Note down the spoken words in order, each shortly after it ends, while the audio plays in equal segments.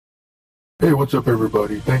Hey, what's up,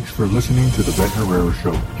 everybody? Thanks for listening to the Ben Herrera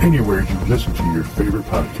Show, anywhere you listen to your favorite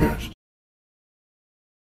podcast.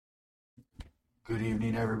 Good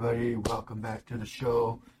evening, everybody. Welcome back to the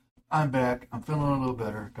show. I'm back. I'm feeling a little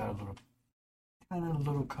better. Got a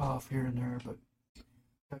little cough here and there, but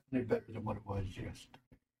definitely better than what it was yesterday.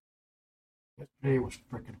 Yesterday was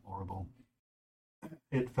freaking horrible.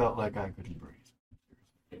 It felt like I couldn't breathe.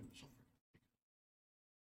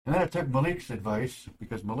 And then I took Malik's advice,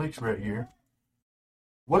 because Malik's right here.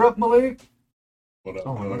 What up, Malik? What up,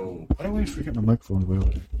 I always forget my microphone.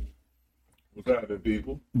 What's happening,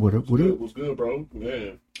 people? What up, what up? What's good, bro?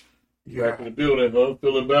 Man. Back in the building, huh?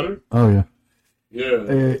 Feeling better? Oh, yeah.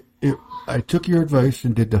 Yeah. I took your advice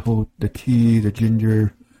and did the tea, the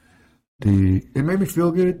ginger, it made me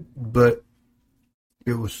feel good, but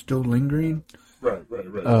it was still lingering. Right.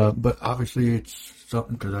 But obviously it's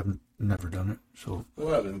something because I've never done it. So.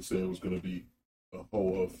 Well, I didn't say it was going to be a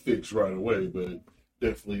whole fix right away, but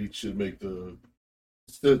definitely should make the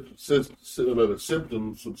symptoms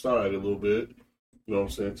subside a little bit. You know what I'm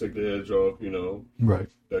saying? Take the edge off, Right.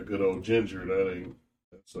 That good old ginger,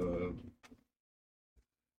 that's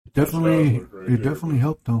definitely, right definitely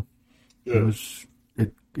helped though. Yeah.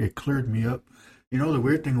 It cleared me up. The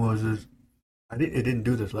weird thing is it didn't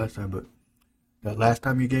do this last time, but that last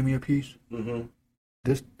time you gave me a piece,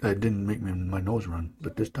 this didn't make my nose run,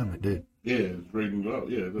 but this time it did. Yeah, it's rating out.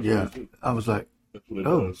 Yeah, I was like, that's what it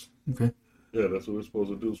does. Okay. Yeah, that's what it's supposed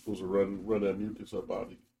to do. It's supposed to run that mucus our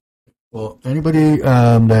body. Well, anybody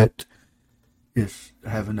that is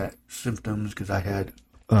having that symptoms, because I had,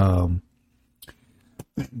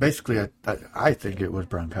 basically, I think it was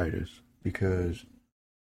bronchitis, because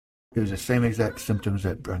it was the same exact symptoms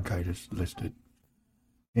that bronchitis listed.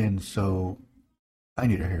 And so I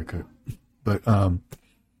need a haircut. But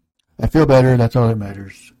I feel better. That's all that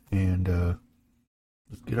matters. And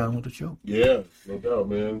let's get on with the show. Yeah, no doubt,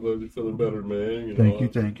 man. Glad you're feeling better, man. Thank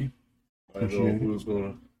you. I know who was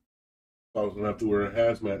going to. I was going to have to wear a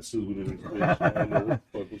hazmat suit in this bitch. I don't know what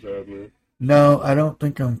the fuck was happening. No, I don't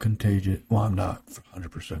think I'm contagious. Well, I'm not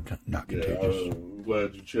 100% not contagious. Yeah, I'm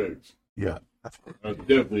glad you checked. Yeah. I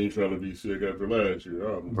definitely ain't trying to be sick after last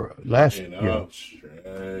year. Last year. I'm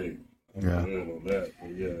straight. I'm good on that.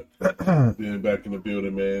 But yeah. Being back in the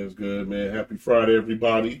building, man, is good, man. Happy Friday,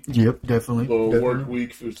 everybody. Yep, definitely. Work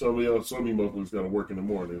week for some of y'all. Some of you motherfuckers got to work in the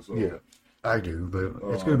morning. So. Yeah, I do, but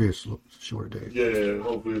it's going to be a short day. Yeah,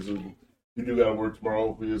 hopefully you do got to work tomorrow.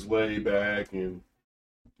 Hopefully it's laid back and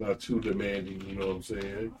not too demanding, you know what I'm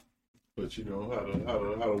saying? But you know how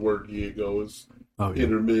to work year goes.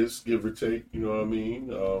 Hit or miss, give or take, you know what I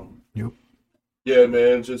mean? Yep. Yeah,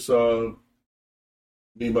 man, just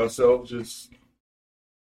me myself, just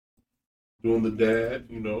doing the dad,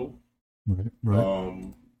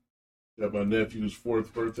 Right. Got my nephew's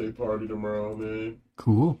 4th birthday party tomorrow, man.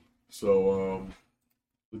 Cool. So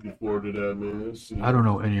looking forward to that, man. I don't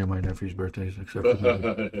know any of my nephew's birthdays except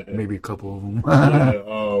for maybe a couple of them. Yeah,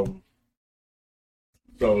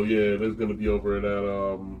 so yeah, there's gonna be over at that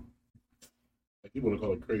I keep want to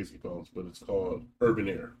call it Crazy Bounce, but it's called Urban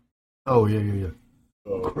Air. Oh yeah.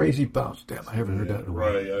 Crazy Bounce. Damn, I haven't heard that in a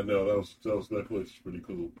while. Right, I know that place is pretty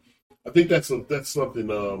cool. I think that's something.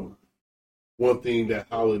 One thing that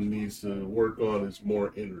Holland needs to work on is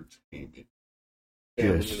more entertainment.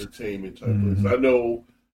 Yes. Entertainment type place. I know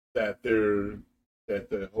that the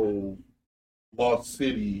whole Lost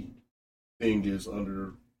City thing is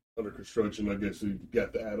under construction. I guess we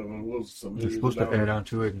got to add on. They're supposed to add on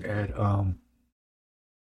to it and add.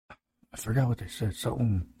 I forgot what they said.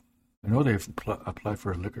 Something. I know they've applied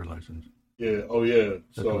for a liquor license. Yeah. Oh yeah.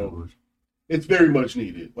 That's what it was. It's very much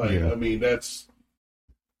needed. Yeah. I mean, that's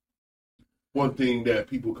one thing that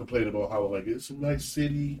people complain about. How it's a nice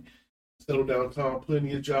city, settle downtown,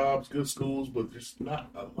 plenty of jobs, good schools, but there's not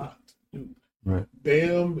a lot to do. Right.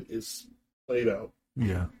 BAM is played out.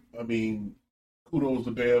 Yeah. I mean, kudos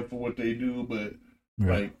to BAM for what they do, but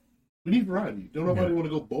we need variety. Don't nobody want to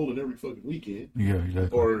go bowling every fucking weekend. Yeah,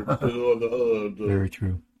 exactly. Or the very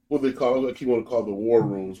true. What they call it? I keep want to call the war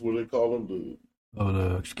rooms. What do they call them?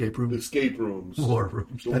 The escape rooms. The escape rooms. War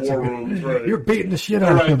rooms. The war rooms. Right. You're beating the shit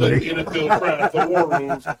out of somebody. The NFL draft. The war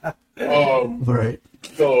rooms. Right.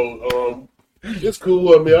 So it's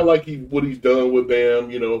cool. I mean, I like what he's done with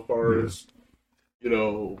BAM. As far as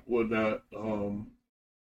whatnot. The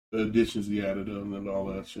additions he added and all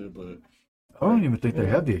that shit, but I don't even think they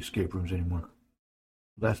have the escape rooms anymore.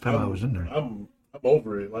 Last time I was in there. I'm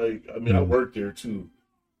over it. I worked there too.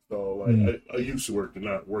 So I used to work and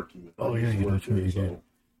not working. Oh yeah, you know too. You did.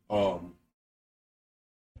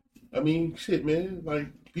 I mean, shit,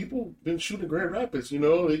 man. People been shooting Grand Rapids.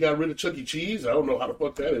 They got rid of Chuck E. Cheese. I don't know how the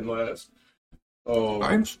fuck that didn't last.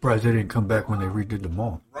 I'm surprised they didn't come back when they redid the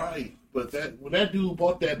mall. Right, but when that dude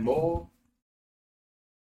bought that mall,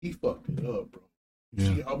 he fucked it up, bro. Yeah.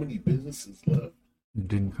 See how many businesses left? It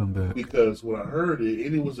didn't come back. Because when I heard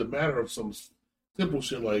it, it was a matter of some simple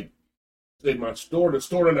shit like, say, the store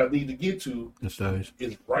that I need to get to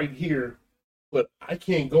is right here, but I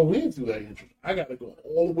can't go in through that entrance. I got to go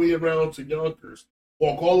all the way around to Yonkers,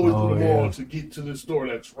 walk all the way through the mall to get to the store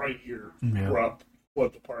that's right here where I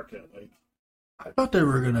want to park at. Like, I thought they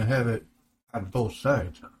were going to have it on both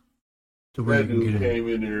sides. To where that dude came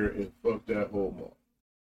in there and fucked that whole mall.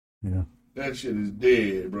 Yeah. That shit is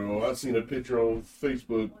dead, bro. I seen a picture on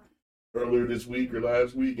Facebook earlier this week or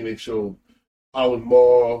last week, and they showed Holland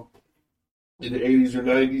Mall in the 80s or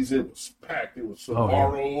 90s. It was packed. It was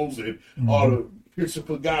Sbarro's and all the Pierce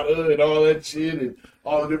Pagata and all that shit and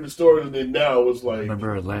all the different stores. And then now it's like...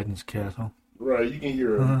 Remember Aladdin's Castle? Right. You can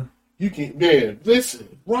hear You can... Man,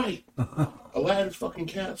 listen. Right. Aladdin's fucking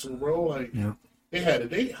Castle, bro. Like,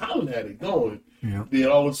 Holland had it going. Yeah. Then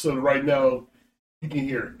all of a sudden, right now... You can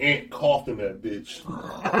hear Ant coughing that bitch.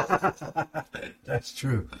 That's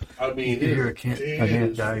true. I mean, you can hear an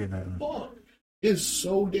ant dying. Fuck. It's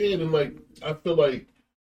so dead, and like I feel like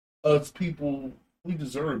us people, we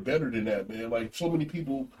deserve better than that, man. Like so many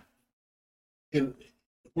people can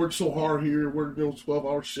work so hard here, work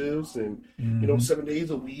 12-hour shifts, and 7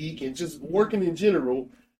 days a week, and just working in general,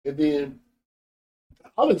 and then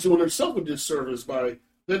Holland's doing herself a disservice by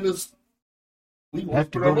letting us. We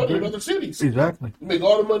want to put our money in other cities. Exactly. We make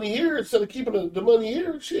all the money here instead of keeping the money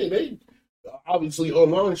here. Shit, they obviously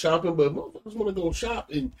online shopping, but motherfuckers want to go shop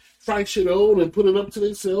and try shit on and put it up to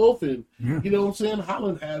themselves. And you know what I'm saying?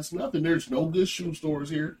 Holland has nothing. There's no good shoe stores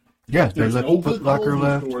here. Yes, there's no good Locker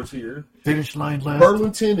left. Stores here. Finish Line left.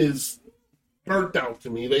 Burlington is burnt out to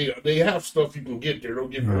me. They have stuff you can get there.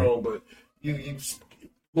 Don't get me wrong, but you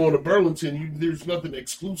going to Burlington, there's nothing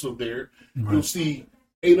exclusive there. Right. You'll see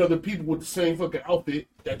 8 other people with the same fucking outfit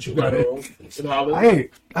that you got on in Holland.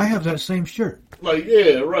 Hey, I have that same shirt. Like,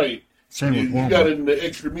 yeah, right. Same with you got it in the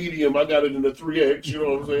extra medium. I got it in the 3X. You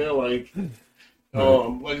know what I'm saying?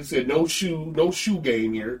 Like, like I said, no shoe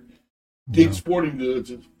game here. Dick's Sporting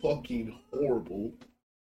Goods is fucking horrible.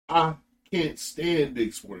 I can't stand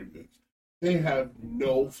Dick's Sporting Goods. They have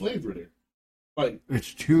no flavor there. Like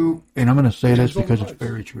it's too, and I'm going to say this because it's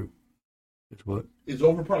very true. It's what? It's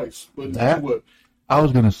overpriced, but that what? I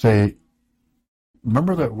was going to say,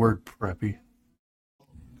 remember that word preppy?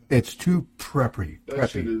 It's too preppy. That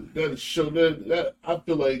shit is, that I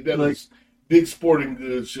feel like is Dick's Sporting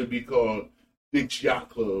Goods should be called Dick's Yacht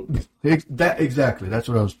Club. Exactly. That's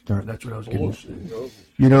what I was getting at.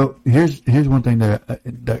 You know, here's one thing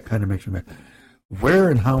that kind of makes me mad. Where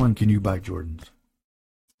in Holland can you buy Jordans?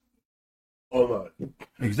 Online.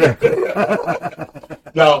 Exactly.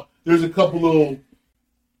 Now, there's a couple little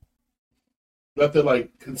nothing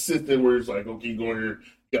like consistent where it's like, okay, you go here,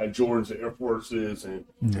 you got Jordans and Air Forces and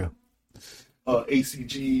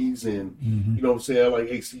ACGs and you know what I'm saying? I like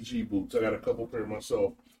ACG boots. I got a couple pair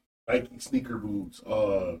myself. Nike sneaker boots,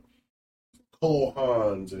 Cole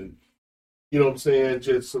Haans, and you know what I'm saying?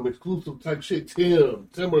 Just some exclusive type shit.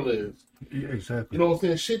 Timberlands. Yeah, exactly. You know what I'm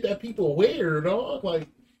saying? Shit that people wear, dog. Like,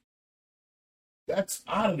 that's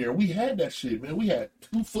out of there. We had that shit, man. We had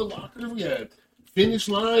 2 Foot Lockers. We had Finish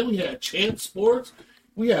Line. We had Chance Sports.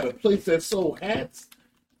 We had a place that sold hats.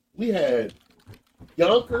 We had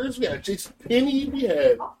Yonkers. We had Jason Penney. We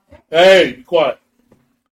had... Hey, be quiet.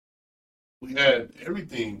 We had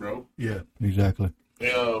everything, bro. Yeah, exactly.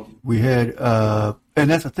 We had, and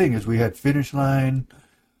that's the thing is we had Finish Line.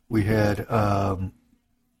 We had,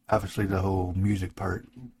 obviously the whole music part.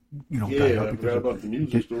 You know, I forgot about the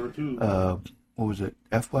music store too. What was it?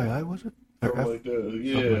 FYI, was it? Something like that.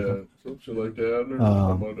 Yeah, something like that. I never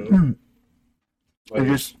about that.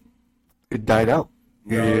 Like, it died out.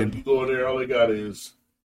 And you go in there, all they got is,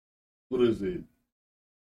 what is it?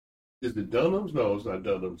 Is it Dunham's? No, it's not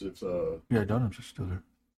Dunham's. It's yeah, Dunham's is still there.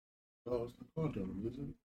 Oh, it's not called Dunham's, is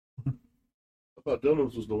it? I thought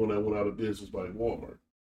Dunham's was the one that went out of business by Walmart.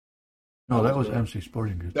 No, that was MC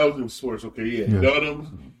Sporting Goods. That was in sports. Okay, yeah. Dunham's.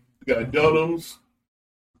 We got Dunham's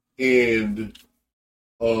and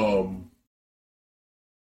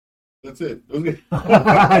that's it. Okay.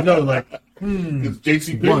 I know, like it's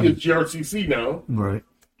JCPenney, it's GRCC now, right?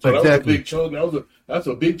 So that was a big chunk. That's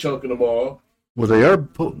a big chunk in the mall. Well, they are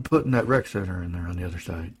putting that rec center in there on the other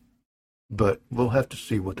side, but we'll have to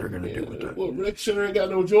see what they're going to do with that. Well, rec center ain't got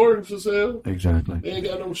no Jordans for sale. Exactly. They ain't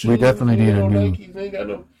got no shoes. We definitely need a new. Nikes. They ain't got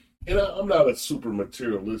no. And I'm not a super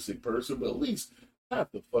materialistic person, but at least have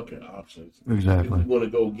the fucking options. Exactly. If you want to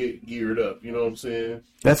go get geared up, you know what I'm saying?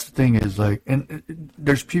 That's the thing is like, and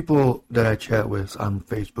there's people that I chat with on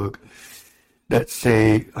Facebook that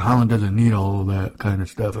say Holland doesn't need all of that kind of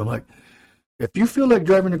stuff. I'm like, if you feel like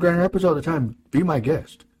driving to Grand Rapids all the time, be my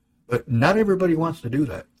guest. But not everybody wants to do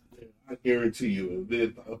that. I guarantee you,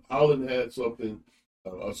 if Holland had something,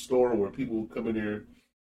 a store where people would come in here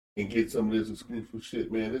and get some of this exclusive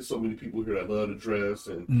shit, man. There's so many people here that love to dress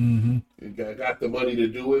and got the money to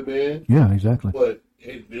do it, man. Yeah, exactly. But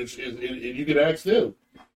you can ask them.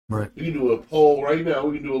 Right. We can do a poll right now.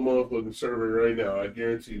 We can do a motherfucking survey right now. I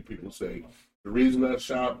guarantee you people say, the reason I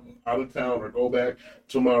shop out of town or go back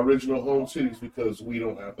to my original home city is because we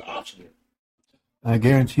don't have the option. I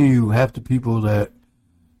guarantee you half the people that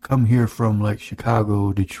come here from like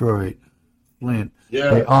Chicago, Detroit, Flint,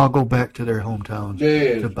 they all go back to their hometowns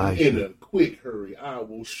to buy shit. In a quick hurry. I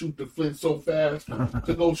will shoot to Flint so fast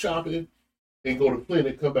to go shopping and go to Flint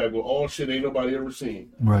and come back with all shit ain't nobody ever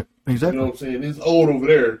seen. Right. Exactly. You know what I'm saying? It's old over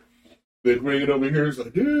there. They bring it over here. It's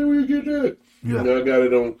like, yeah, we get that. Yeah. And I got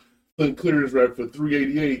it on Flint clearance rack for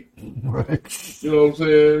 $388. Right. You know what I'm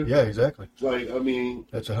saying? Yeah, exactly. Like, I mean,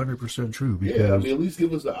 that's 100% true. Because yeah, I mean, at least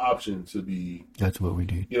give us the option to be. That's what we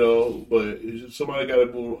need. You know, but it's just somebody got to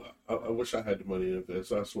move. I wish I had the money in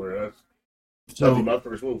this. I swear, that'd be my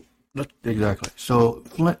first move. Exactly. So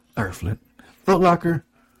Foot Locker,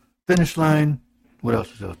 Finish Line. What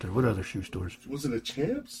else is out there? What other shoe stores? Was it a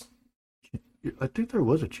Champs? I think there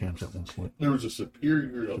was a Champs at one point. There was a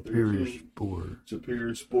Superior out there too.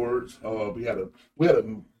 Superior Sports. We had a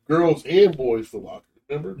girls and boys Foot Locker.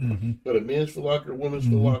 Remember? Mm-hmm. We had a men's Foot Locker, women's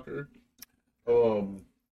Foot Locker.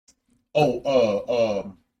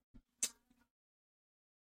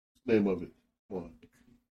 Name of it.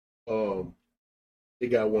 They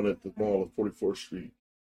got one at the mall at 44th Street.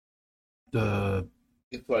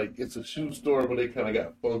 It's a shoe store, but they kind of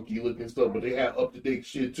got funky looking stuff, but they had up to date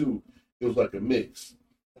shit too. It was like a mix.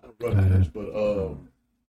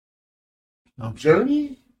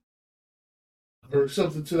 Journey or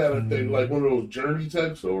something to that effect, like one of those Journey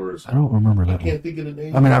type stores. I don't remember that. I can't think of the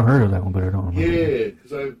name. I mean, I've heard of that one, but I don't remember. Yeah,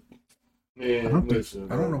 because I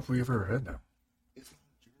don't know if we ever had that. It's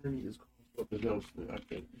Journey is called something else.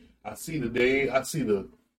 I see the name. I see the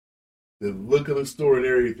look of the store and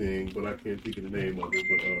everything, but I can't think of the name of it.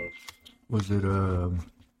 But was it?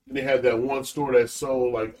 And they had that one store that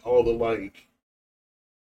sold like all the like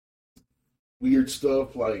weird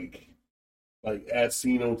stuff, like as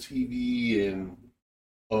seen on TV, and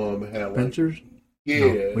had Spencer's.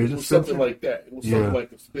 It was something like that. It was something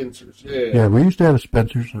like a Spencer's. Yeah, we used to have a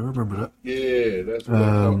Spencer's. I remember that. Yeah, that's what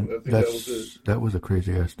I think that was it. That was a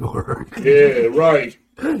crazy ass store. Yeah, right.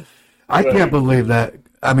 I can't believe that.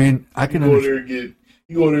 I mean, I can. You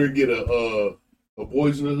go there and get a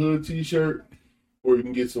Boys in the Hood T-shirt. Or you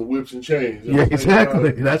can get some whips and chains. Yeah,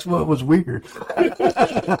 exactly. That's what was weird.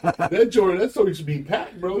 that store used to be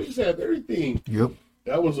packed, bro. He used to have everything. Yep.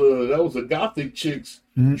 That was a gothic chick's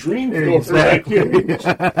dream store. Exactly.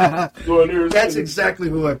 Right. That's exactly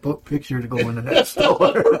who I pictured going to that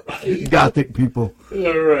store. Gothic people. All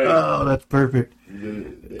right. Oh, that's perfect.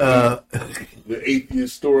 The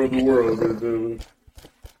atheist store of the world.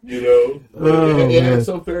 You know, it had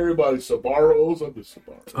some for everybody. Sabaros, I'm just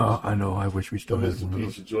Sabaros. Oh, I know. I wish we still had one.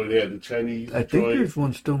 Pizza joint. They had the Chinese. I think there's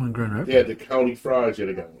one still in Grand Rapids. They had the County Fries. Yeah,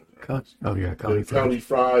 they got one. County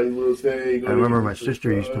Fries little thing. I remember my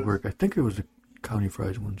sister used to work. I think it was the County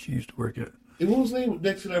Fries one. She used to work at. And what was the name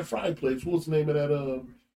next to that fry place? What was the name of that?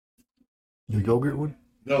 The yogurt one?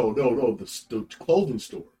 No. The clothing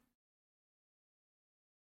store.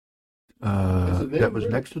 That was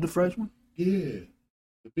next to the fries one. Yeah.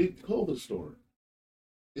 The big clothing store.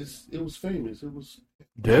 It was famous. It was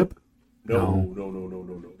Deb? No.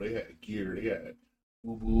 They had gear. They had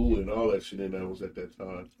Boo Boo and all that shit in that was at that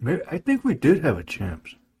time. I think we did have a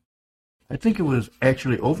Champs. I think it was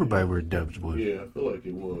actually over by where Deb's was. Yeah, I feel like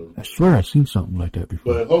it was. I swear I've seen something like that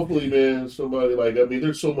before. But hopefully, man, somebody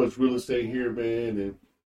there's so much real estate here, man, and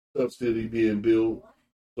stuff still being built.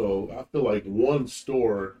 So I feel like one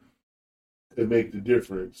store could make the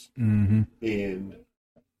difference in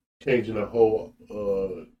changing the whole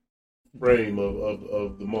frame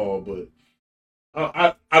of the mall, but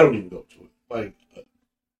I don't even go to it. Like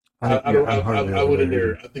I went in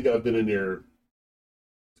there. I think I've been in there.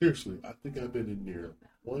 Seriously, I think I've been in there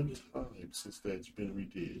one time since that's been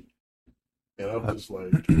redid, and I'm just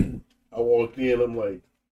like, I walked in. I'm like,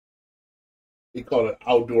 they call it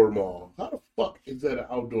outdoor mall. How the fuck is that an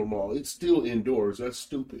outdoor mall? It's still indoors. That's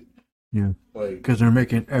stupid. Yeah, because they're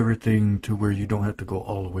making everything to where you don't have to go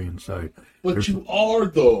all the way inside. But you are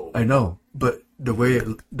though. I know, but the way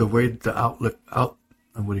the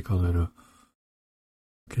what do you call it?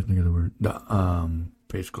 Can't think of the word.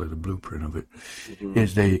 Basically the blueprint of it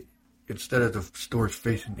is they, instead of the stores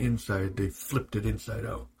facing inside, they flipped it inside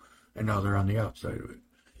out, and now they're on the outside of it.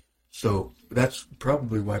 So that's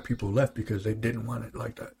probably why people left, because they didn't want it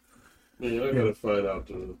like that. Man, I gotta find out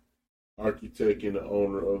the architect and the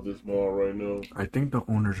owner of this mall right now. I think the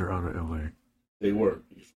owners are out of LA. They were.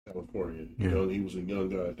 He's from California. You know, he was a young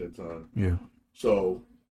guy at that time. Yeah. So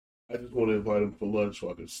I just want to invite him for lunch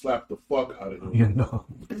so I can slap the fuck out of him. Yeah, no.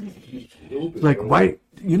 Stupid, like, bro. why?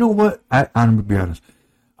 You know what? I'm gonna be honest.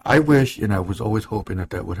 I wish, and I was always hoping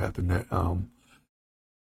that would happen, that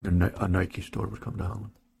a Nike store would come to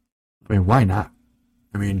Holland. I mean, why not?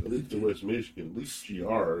 I mean, at least in West Michigan, at least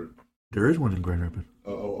GR. There is one in Grand Rapids.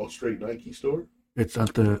 A straight Nike store? It's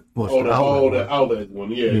at the the outlet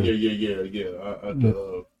one. Yeah. I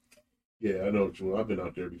know what you mean. I've been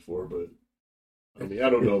out there before, but I mean, I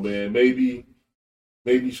don't know, man. Maybe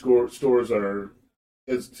stores are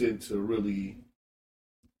hesitant to really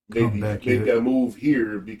make that move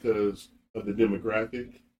here because of the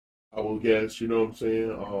demographic. I will guess, you know what I'm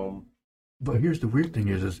saying? But here's the weird thing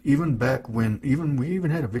is even back when we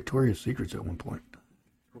even had a Victoria's Secrets at one point.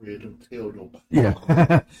 Don't tell nobody.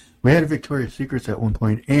 Yeah. We had a Victoria's Secrets at one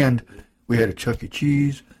point, and we had a Chuck E.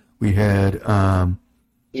 Cheese. We had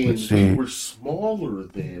we were smaller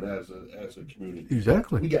then as a community.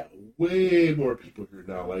 Exactly. We got way more people here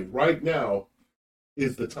now. Like right now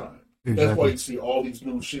is the time. Exactly. That's why you see all these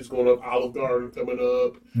new shits going up. Olive Garden coming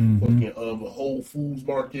up. Fucking the Whole Foods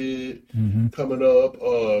Market coming up.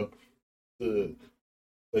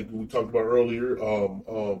 Like we talked about earlier,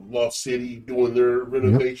 Lost City doing their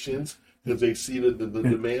renovations because they see the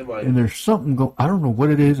demand. And there's something I don't know what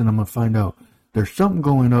it is, and I'm gonna find out. There's something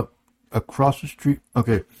going up across the street.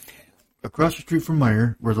 Okay, across the street from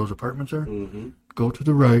Meyer, where those apartments are. Go to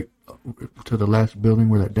the right, to the last building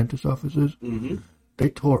where that dentist office is. They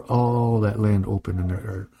tore all that land open, and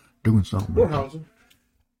they're doing something. More housing.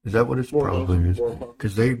 Is that what it's probably is?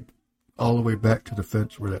 Because they all the way back to the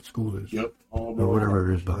fence where that school is. Yep. Or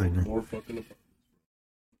whatever it is behind there. More fucking apartments.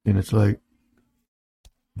 And it's like,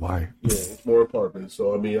 why? Yeah, it's more apartments.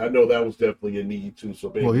 So, I mean, I know that was definitely a need, too. So,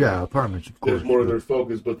 apartments, of course. There's more of their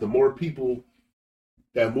focus, but the more people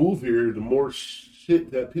that move here, the more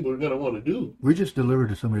shit that people are going to want to do. We just delivered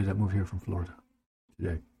to somebody that moved here from Florida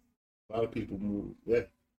today. A lot of people move, yeah.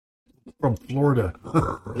 From Florida.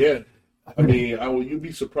 Yeah. I mean, you'd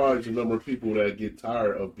be surprised the number of people that get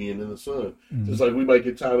tired of being in the sun. Just like we might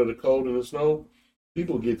get tired of the cold and the snow,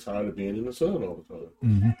 people get tired of being in the sun all the time.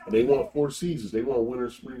 And they want 4 seasons. They want winter,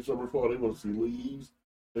 spring, summer, fall. They want to see leaves.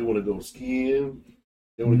 They want to go skiing.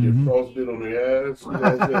 They want to get frostbite on their ass. You know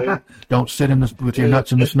what I'm saying? Don't sit with your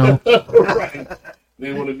nuts in the snow. Right.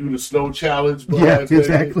 They want to do the snow challenge. Yeah,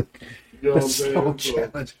 exactly. You know what I'm saying? Snow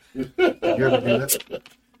challenge. Did you ever do that?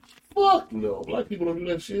 Fuck no. Black people don't do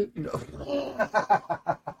that shit. No.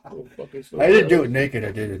 I didn't do it naked.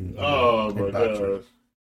 I did it oh my gosh.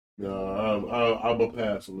 No, I'm a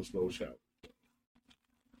pass on the snow challenge.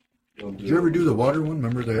 Did you ever do the water one?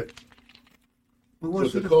 Remember that?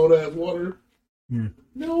 With the cold ass water? Yeah.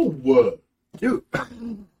 No, what? Dude.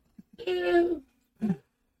 Man.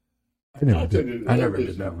 I never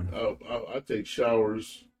did that one. I take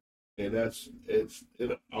showers, and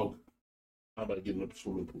I might get in a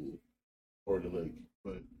swimming pool or in the lake,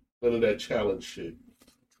 but none of that challenge shit.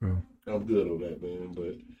 True. I'm good on that, man.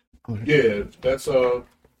 But yeah, that's hold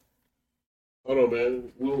on,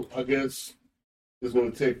 man. I guess it's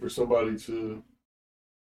gonna take for somebody to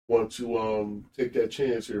want to take that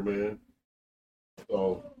chance here, man.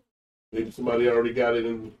 So maybe somebody already got it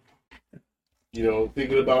in,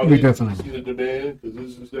 thinking about it. Definitely see the demand because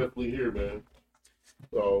this is definitely here, man.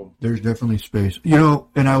 So there's definitely space,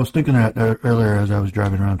 and I was thinking that earlier as I was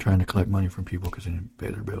driving around trying to collect money from people because they didn't pay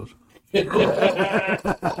their bills. Damn.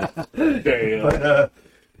 But,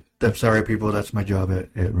 I'm sorry, people. That's my job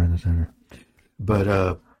at Rent Center.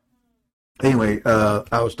 But anyway,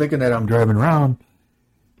 I was thinking that I'm driving around.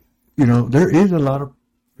 There is a lot of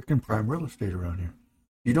freaking prime real estate around here.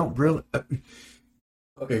 You don't really.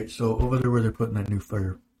 Okay, so over there where they're putting that new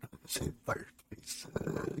fire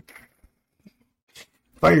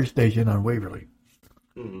station on Waverly.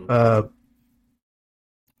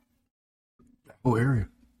 Whole area.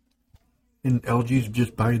 And LG's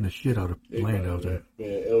just buying the shit out of land out there.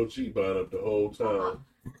 Man, LG buying up the whole town.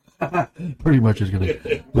 Pretty much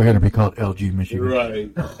we're gonna be called LG Michigan.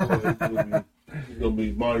 Right. It's gonna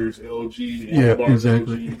be Myers LG. Yeah, Mars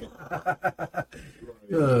exactly. LG.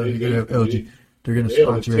 You're gonna have LG. They're gonna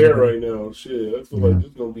sponsor it right now. Shit, I feel like this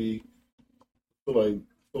is gonna be. I feel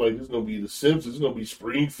like this is gonna be The Simpsons. It's gonna be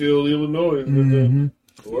Springfield, Illinois.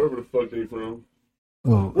 Wherever the fuck they from.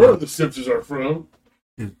 Well, where the Simpsons are from.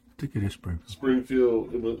 I think it is Springfield.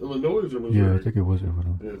 Springfield, Illinois or Missouri? Yeah, I think it was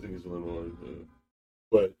Illinois. Yeah, I think it's Illinois.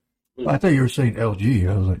 But I thought you were saying LG.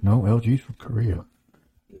 I was like, no, LG's from Korea.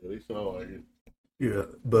 Yeah, they sound like it. Yeah,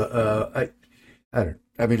 but I don't.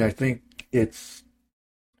 I mean, I think it's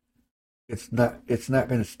not going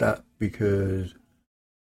to stop because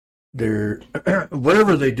they're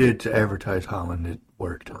whatever they did to advertise Holland, it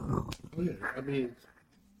worked. Oh, yeah, I mean,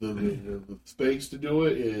 the space to do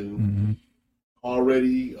it and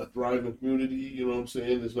already a thriving community. You know what I'm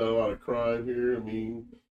saying? There's not a lot of crime here. I mean,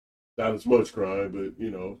 not as much crime, but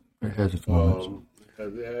you know, it has its moments.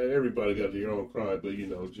 Everybody got their own crime, but you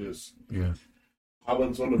know, just yeah,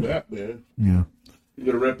 Holland's on the map, man. Yeah,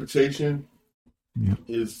 their reputation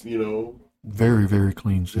is, you know, very, very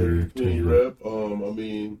clean city. Very clean rep. I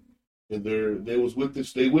mean, and they was with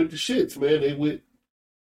this. They with the shits, man. They with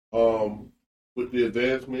the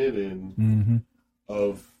advancement and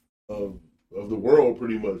of the world,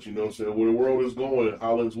 pretty much. You know what I'm saying? Where the world is going,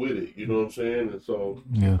 Holland's with it. You know what I'm saying? And so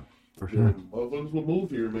yeah, for sure. Motherfuckers will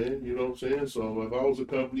move here, man. You know what I'm saying? So if I was a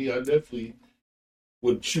company, I definitely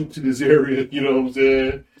would shoot to this area. You know what I'm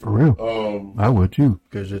saying? For real. I would too,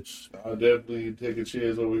 because it's. I definitely take a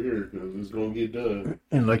chance over here because it's gonna get done.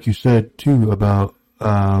 And like you said too about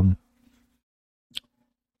Holland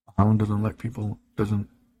doesn't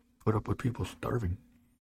put up with people starving.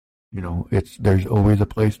 You know, there's always a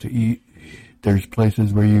place to eat. There's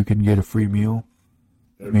places where you can get a free meal.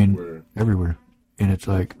 Everywhere. I mean, everywhere. And it's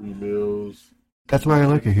like free meals. That's why I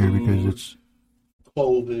like it here, because it's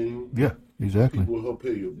clothing. Yeah, exactly. People help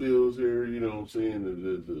pay your bills here. You know what I'm saying?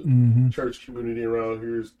 The church community around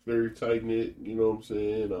here is very tight knit. You know what I'm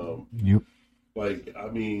saying? Yep. Like, I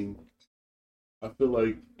mean, I feel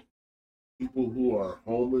like people who are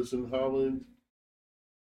homeless in Holland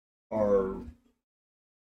are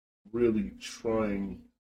really trying.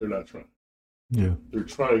 They're not trying. Yeah. They're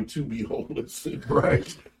trying to be homeless.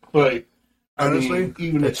 Right. Like, honestly,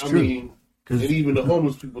 even that's true. And even the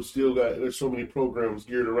homeless people still there's so many programs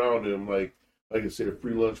geared around them. Like I said,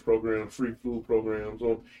 free lunch programs, free food programs.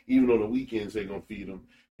 Even on the weekends, they're going to feed them.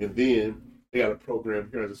 And then they got a program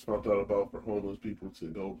here I just found out about for homeless people to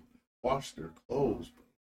go wash their clothes.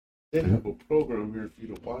 They have a program here for you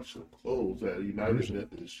to wash your clothes at United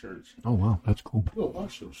Methodist Church. Oh, wow. That's cool. You go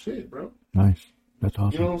wash your shit, bro. Nice. That's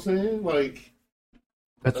awesome. You know what I'm saying? Like,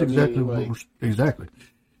 that's exactly what we're... Exactly.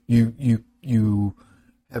 You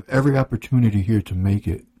have every opportunity here to make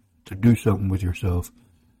it, to do something with yourself.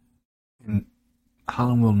 And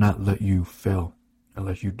Holland will not let you fail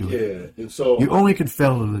unless you do it. Yeah, and so... You only can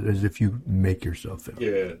fail as if you make yourself fail.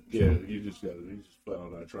 Yeah. You just flat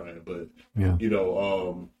out not trying. But, you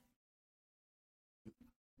know,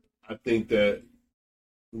 I think that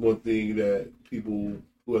one thing that people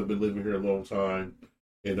who have been living here a long time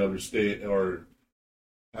and understand or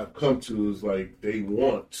have come to is like they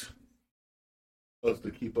want us to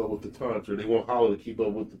keep up with the times, or they want Holland to keep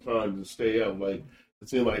up with the times and stay up. Like, it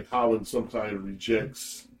seems like Holland sometimes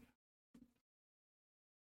rejects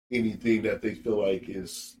anything that they feel like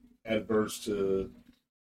is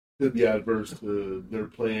could be adverse to their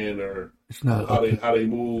plan or it's not how they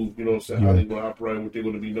move, you know what I'm saying, how they going to operate, what they're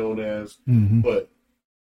going to be known as. But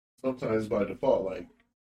sometimes by default, like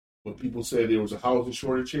when people say there was a housing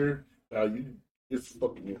shortage here, it's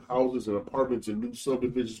fucking houses and apartments and new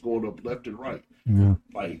subdivisions going up left and right. Yeah.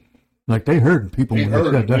 Like they heard people. They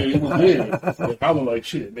heard it, man. I was like,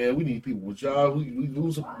 shit, man, we need people with jobs. We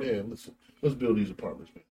lose them. Man, listen, let's build these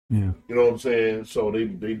apartments, man. Yeah. You know what I'm saying? So they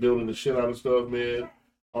building the shit out of stuff, man.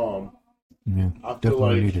 I feel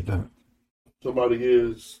like needed that. Somebody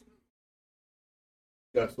is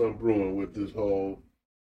got something brewing with this whole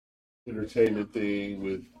entertainment thing,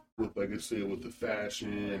 with like I said, with the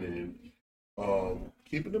fashion and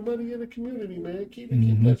keeping the money in the community, man. Keep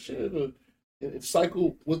that shit and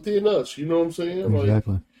cycle within us. You know what I'm saying?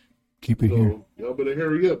 Exactly. Like, keep it here. Y'all better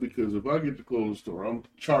hurry up, because if I get the clothes store, I'm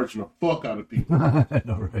charging the fuck out of people. I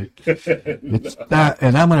know, right? It's that,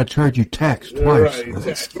 and I'm going to charge you tax twice. Right,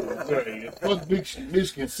 exactly. Right. Fuck Michigan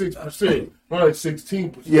 6%, probably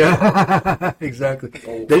 16%. Yeah, exactly.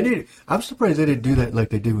 They need. I'm surprised they didn't do that like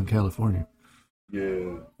they do in California.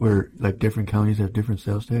 Yeah. Where like different counties have different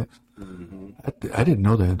sales tax. I didn't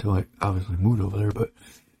know that until I obviously moved over there, but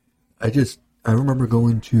I remember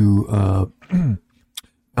going to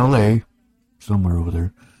L.A., somewhere over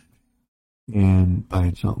there, and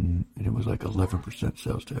buying something, and it was like 11%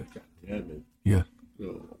 sales tax. God damn it. Yeah.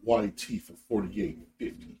 White tee for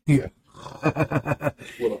 $48.50. Yeah.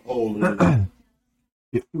 With a hole in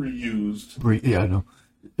it. Reused. Yeah, I know.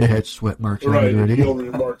 They had sweat marks on it right, already.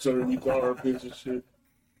 deodorant marks underneath the armpits and shit.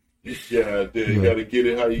 Yeah, you got to get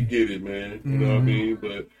it how you get it, man. You know what I mean?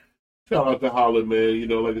 But shout out to Holland, man. You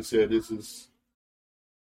know, like I said,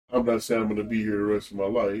 I'm not saying I'm going to be here the rest of my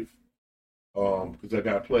life because I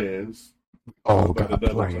got plans. Oh, got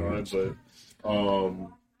plans. Time, but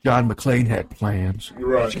John McClane had plans.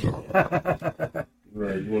 Right.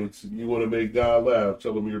 Right. You want to make God laugh,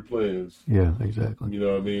 tell him your plans. Yeah, exactly. You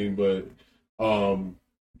know what I mean? But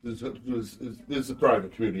this is a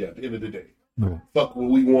private community at the end of the day. Right. Fuck what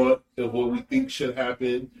we want and what we think should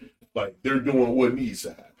happen. Like, they're doing what needs to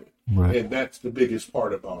happen. Right. And that's the biggest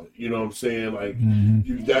part about it. You know what I'm saying? Like,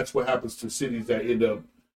 that's what happens to cities that end up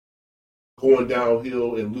going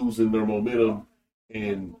downhill and losing their momentum.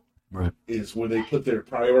 And is where they put their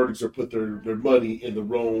priorities or put their money in the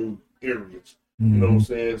wrong areas. You know what I'm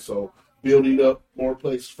saying? So, building up more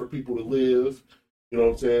places for people to live. You know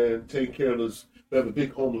what I'm saying? Taking care of this. We have a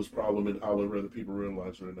big homeless problem in Holland, whether people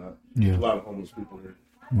realize it or not. Yeah. A lot of homeless people here.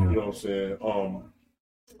 Yeah. You know what I'm saying?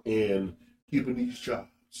 And keeping these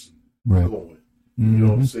jobs going. You know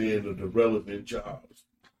what I'm saying? The relevant jobs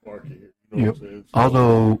market here. You know what I'm saying? So,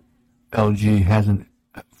 although LG hasn't,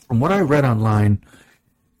 from what I read online,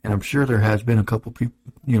 and I'm sure there has been a couple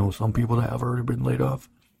people, some people that have already been laid off,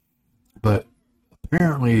 but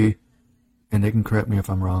apparently, and they can correct me if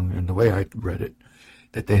I'm wrong, in the way I read it,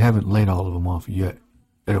 that they haven't laid all of them off yet.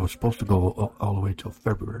 That it was supposed to go all the way till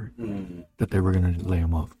February, that they were going to lay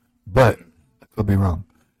them off. But I could be wrong.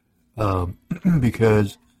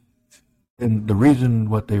 Because, and the reason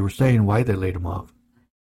what they were saying why they laid them off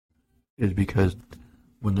is because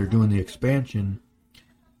when they're doing the expansion,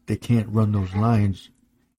 they can't run those lines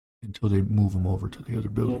until they move them over to the other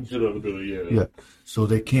buildings. To the other building, Yeah. So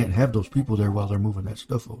they can't have those people there while they're moving that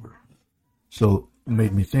stuff over. So it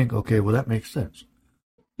made me think, okay, well, that makes sense.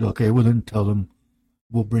 Okay, well, then tell them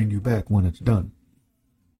we'll bring you back when it's done.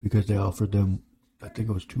 Because they offered them, I think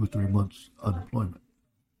it was 2 or 3 months unemployment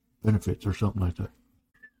benefits or something like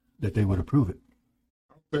that they would approve it.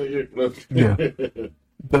 Yeah.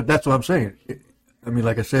 But that's what I'm saying. I mean,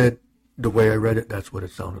 like I said, the way I read it, that's what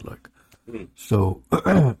it sounded like. So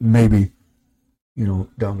maybe,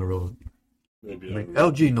 down the road. Maybe. I mean,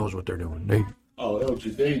 LG knows what they're doing.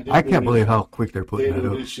 LG, they I can't believe how quick they're putting that up. They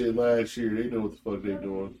did this shit last year. They know what the fuck they're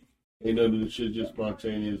doing. Ain't none of this shit just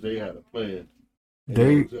spontaneous. They had a plan.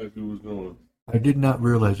 They knew exactly what was going. I did not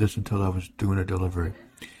realize this until I was doing a delivery.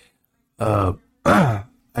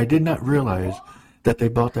 I did not realize that they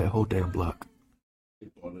bought that whole damn block. They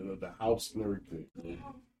bought it, the house and everything.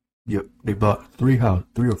 Yep, they bought 3 or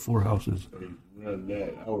 4 houses. They run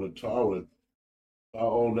that. I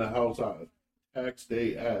owned that house. I taxed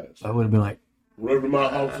they ass. I would have been like, whatever my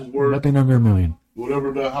house is worth, nothing under $1 million.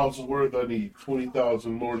 Whatever the house is worth, I need $20,000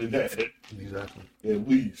 more than that. Exactly. At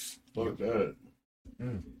least, fuck that. I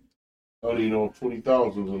don't even know if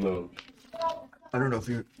 20,000 is enough. I don't know if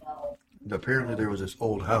you. Apparently, there was this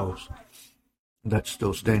old house that's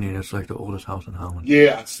still standing. It's like the oldest house in Holland.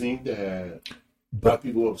 Yeah, I seen that. A lot of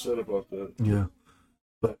people upset about that. Yeah,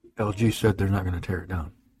 but LG said they're not going to tear it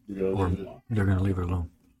down, or they're going to leave it alone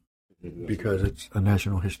because it's a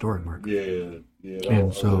national historic mark. Yeah.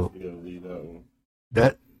 And so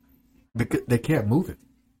that they can't move it.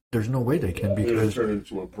 There's no way they can because turn it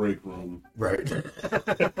into a break room. Right.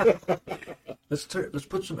 Let's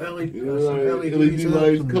put some LED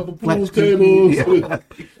lights, a couple pool tables,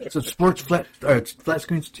 some sports flat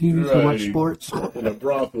screen TVs to watch sports, and a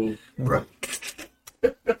brothel. Right.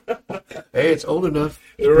 Hey, it's old enough.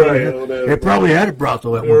 It probably had a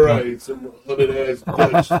brothel at one point. Right, some hooded ass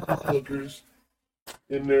Dutch hookers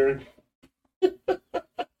in there.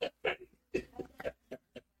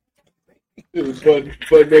 It was fun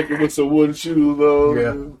naked with some wooden shoes on.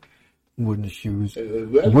 Yeah. Wooden shoes.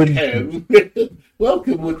 Wooden shoes.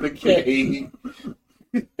 Welcome with the K.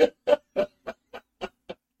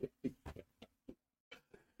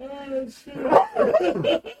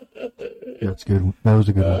 That's good. That was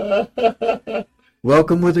a good one.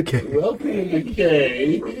 Welcome with a K. Welcome with the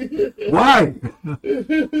K. Why?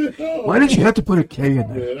 Why did you have to put a K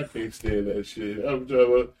in there? Man, I can't stand that shit. I'm trying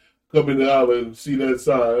to come in the island and see that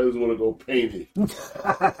sign. I just want to go paint it.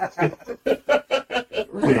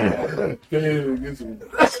 Get some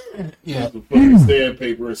fucking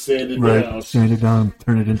sandpaper and sand it down. Sand it down,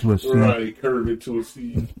 turn it into a C. Right, curve it to a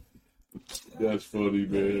C. That's funny,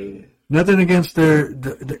 man. Nothing against I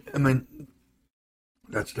mean,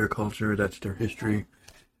 that's their culture, that's their history.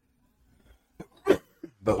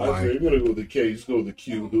 But why? I say, you're going to go with the K, just go with the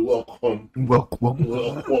Q. The welcome.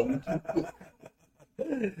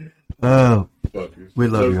 Oh, fuckers. We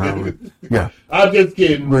love you, Howard. Yeah. I'm just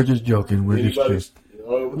kidding. We're just joking. We're just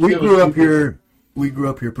kidding. We grew up here we grew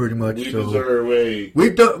up here pretty much. We so deserve.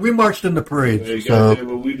 We marched in the parade. Hey, so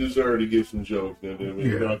goddamn, we deserve to get some jokes.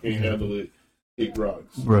 If I can't handle it, kick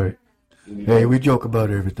rocks. Right. Hey, we joke about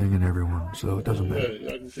everything and everyone, so it doesn't matter.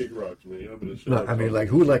 Yeah, I can kick rocks, man. I mean, like,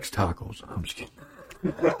 who likes tacos? I'm just kidding.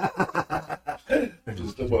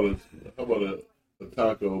 Just how about a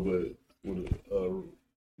taco, but with you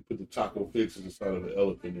put the taco fixes inside of the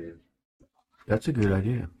elephant ear. That's a good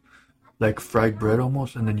idea. Like fried bread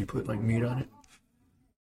almost, and then you put like meat on it.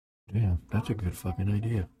 Yeah, that's a good fucking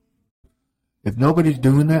idea. If nobody's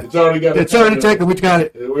doing that, it's already taken. We got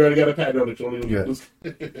it. We already got a patent on it. Yeah.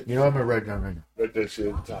 You know, I'm gonna write down right now. Write that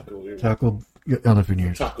shit. Taco ear. Taco elephant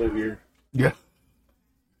ear. Taco ear. Yeah.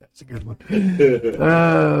 That's a good one.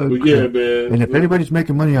 But yeah, man. And if anybody's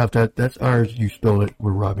making money off that, that's ours. You stole it.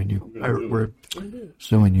 We're robbing you. We're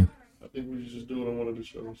suing you. I think we should just do it on one of the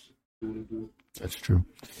shows. That's true.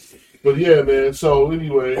 But yeah, man. So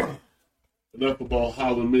anyway, enough about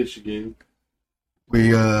Holland, Michigan. We,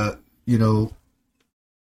 you know,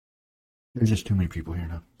 there's just too many people here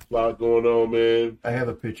now. A lot going on, man. I have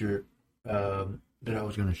a picture that I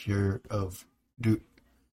was going to share of, dude,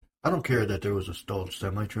 I don't care that there was a stalled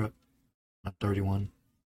semi-truck on 31,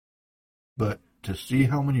 but to see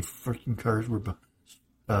how many freaking cars were,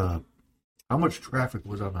 how much traffic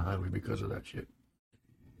was on the highway because of that shit.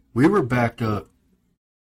 We were backed up.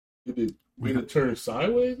 Did it turn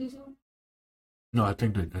sideways or something? No, I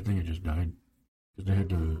think it just died because they had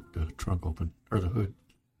the trunk open or the hood.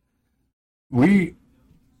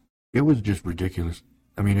 It was just ridiculous.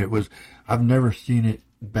 I mean, I've never seen it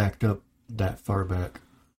backed up that far back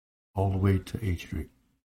all the way to 8th Street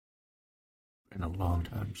in a long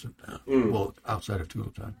time. Well, outside of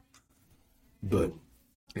Tulip time. But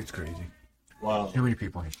it's crazy. Wow. Too many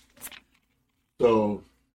people here. So,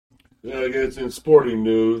 yeah, I guess in sporting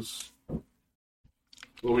news,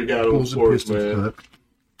 what we got on sports, man.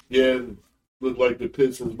 Yeah, look like the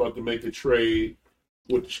Pistons about to make a trade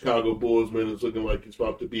with the Chicago Bulls, man. It's looking like it's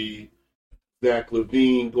about to be Zach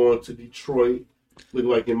LaVine going to Detroit. Looking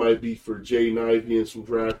like it might be for Jay Ivey and some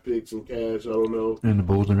draft picks and cash. I don't know. And the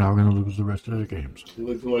Bulls are now going to lose the rest of their games. It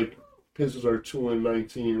looks like Pistons are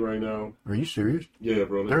 2-19 right now. Are you serious? Yeah,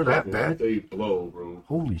 bro. They're that bad? They blow, bro.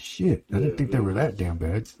 Holy shit. I didn't think they were that damn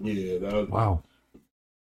bad. Yeah. Wow.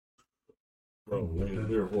 Bro,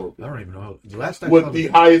 man, they're horrible. I don't even know. The last time with the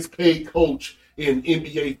highest paid coach in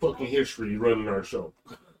NBA fucking history running our show.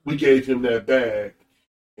 We gave him that bag,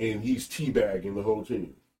 and he's teabagging the whole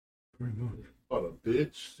team. Pretty much. What a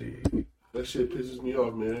bitch. See. That shit pisses me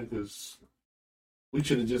off, man, because we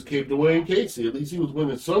should have just kept Dwayne Casey. At least he was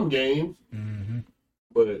winning some games. Mm-hmm.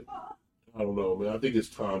 But I don't know, man. I think it's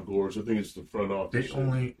Tom Gores. I think it's the front office.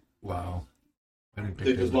 Wow. I didn't think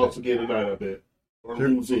they just lost again tonight, I bet. Or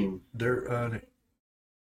losing. They're on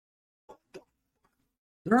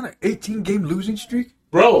an 18-game losing streak?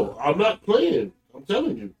 Bro, I'm not playing. I'm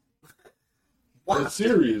telling you. Wow. That's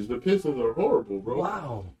serious. The Pistons are horrible, bro.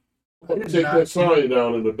 Wow. Take that sign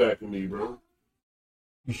down in the back of me, bro.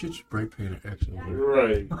 You should spray paint an X over there.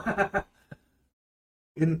 Right.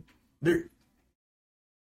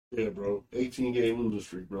 Yeah, bro. 18-game losing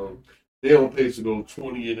streak, bro. They on pace to go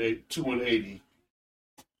 2-80.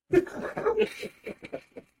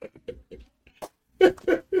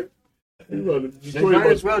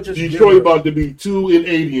 Detroit about to be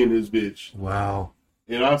 2-80 in this bitch. Wow.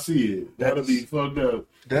 And I see it. That'll be fucked up.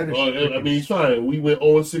 That is I mean, fine. We went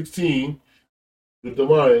 0-16 with the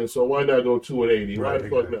Lions, so why not go 2-80? Why the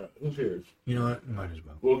fuck not? Who cares? You know what? Might as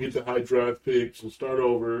well. We'll get the high draft picks and start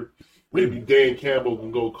over. Maybe Dan Campbell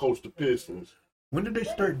can go coach the Pistons. When did they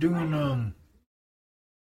start doing, I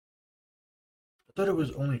thought it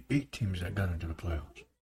was only 8 teams that got into the playoffs.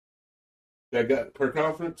 That got per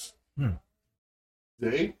conference?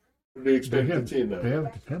 They? Or they expanded to 10 now? They have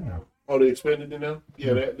it to 10 now. Oh, they expanded it now?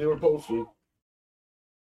 Yeah, they were supposed to.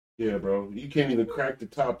 Yeah, bro. You can't even crack the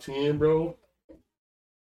top 10, bro.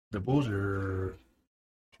 The Bulls are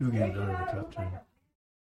 2 games out of the top 10.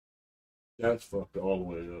 That's fucked all the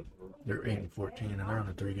way up, bro. They're 8-14, and they're on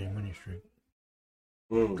a 3-game winning streak.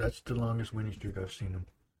 That's the longest winning streak I've seen them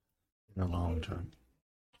in a long time.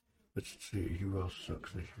 Let's see who else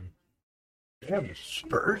sucks this year. They have the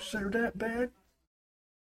Spurs that are that bad?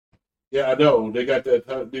 Yeah, I know. They got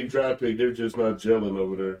that big draft pick. They're just not gelling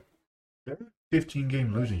over there. They're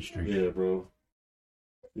 15-game losing streak. Yeah, bro.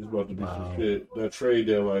 It's about to be some shit. That trade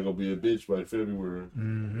deadline gonna be a bitch by February.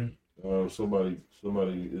 Mm-hmm. Somebody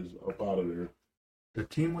is up out of there. The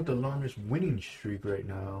team with the longest winning streak right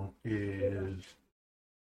now is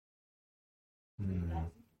the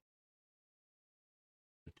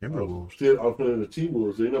Timberwolves. Still, I'm playing the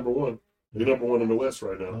T-Wolves. They're number 1. They're number one in the West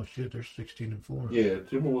right now. Oh shit, they're 16-4. Yeah,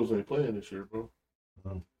 Timberwolves ain't playing this year, bro.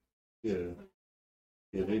 Oh. Yeah.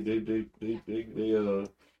 Yeah,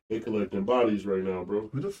 they collecting bodies right now, bro.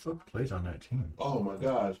 Who the fuck plays on that team? Oh my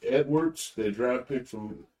gosh, Edwards, their draft pick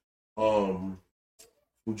from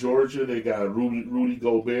Georgia. They got Rudy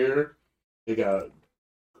Gobert. They got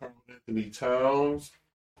Karl Anthony Towns.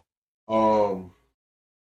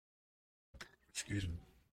 Excuse me.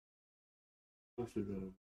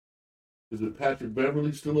 Is it Patrick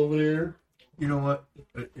Beverly still over there? You know what?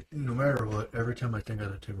 No matter what, every time I think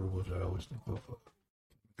of the Timberwolves, I always think of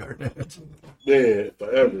Garnett. Man,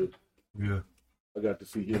 forever. Yeah. I got to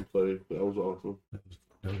see him play. That was awesome.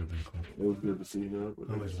 That would have been cool. It was good to see him.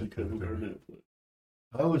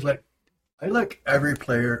 I always like I like every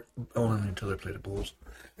player only until they play the Bulls.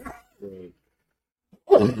 Right.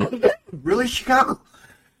 Really, Chicago?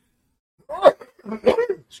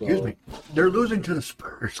 Excuse me. They're losing to the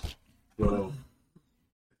Spurs.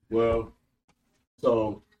 Well,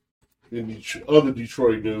 so in the other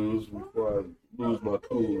Detroit news, before I lose my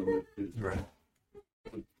cool, right?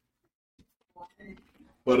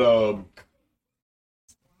 But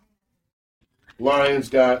Lions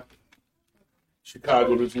got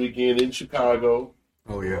Chicago this weekend in Chicago.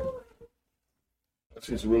 Oh yeah. I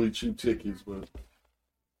see some really cheap tickets, but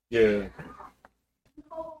yeah.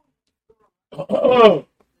 Okay,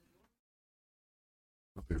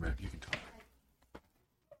 man, you can talk.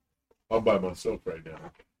 I'm by myself right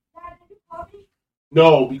now.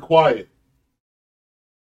 No, be quiet.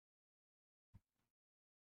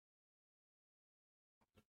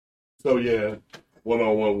 So yeah,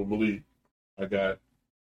 one-on-one with Malik. I got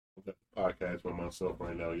the podcast by myself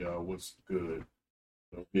right now, y'all. What's good?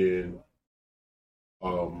 Again,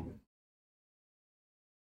 like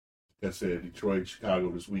I said, Detroit,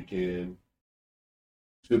 Chicago this weekend.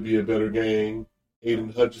 Should be a better game.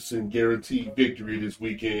 Aiden Hutchinson guaranteed victory this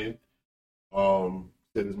weekend.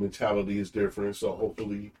 That his mentality is different, so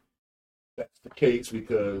hopefully that's the case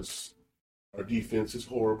because our defense is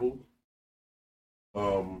horrible.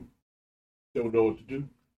 Don't know what to do.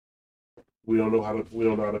 We don't know how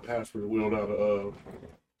to pass for it. We don't know how to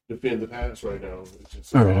defend the pass right now. It's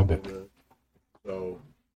just all right. So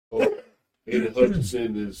Aiden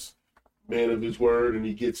Hutchinson is man of his word and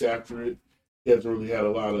he gets after it. He hasn't really had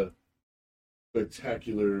a lot of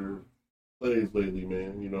spectacular plays lately,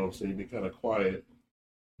 man. You know what I'm saying? He's been kind of quiet.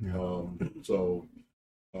 Yeah. So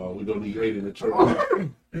we're gonna need Aiden to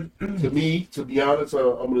turn. To me, to be honest,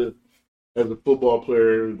 I'm gonna, as a football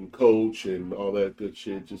player and coach and all that good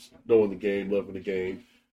shit, just knowing the game, loving the game.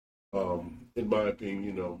 In my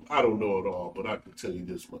opinion, I don't know it all, but I can tell you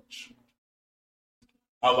this much: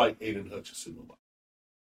 I like Aiden Hutchinson a lot.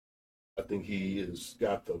 I think he has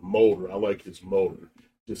got the motor. I like his motor.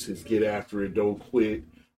 Just his get after it, don't quit.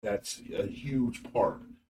 That's a huge part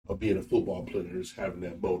of being a football player, is having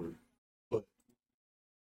that motor. But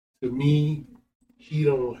to me, he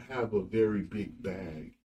don't have a very big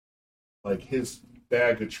bag. Like his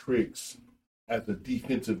bag of tricks as a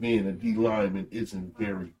defensive end and D lineman isn't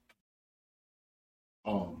very.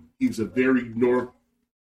 He's a very north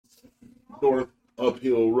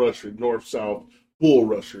uphill rusher, north south bull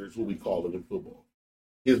rusher is what we call it in football.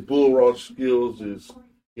 His bull rush skills is,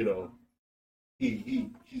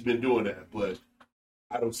 he's been doing that, but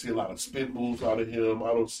I don't see a lot of spin moves out of him. I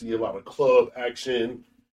don't see a lot of club action.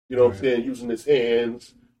 You know what I'm saying? Using his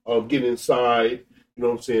hands, getting inside. You know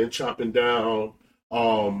what I'm saying? Chopping down.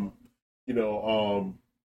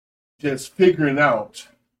 Just figuring out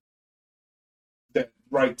that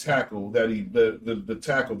right tackle that the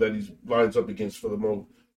tackle that he lines up against for the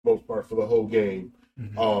most part for the whole game.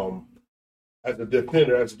 Mm-hmm. As a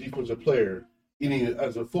defender, as a defensive player,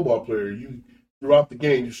 as a football player, throughout the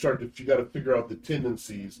game, you got to figure out the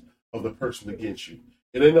tendencies of the person against you.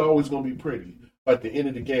 It ain't always going to be pretty. At the end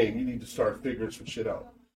of the game, you need to start figuring some shit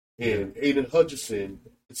out. And Aiden Hutchinson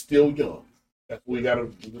is still young. That's what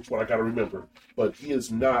I got to remember. But he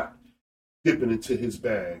is not dipping into his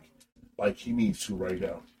bag like he needs to right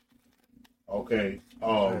now. Okay.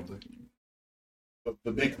 But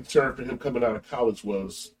the big concern for him coming out of college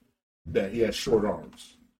was that he has short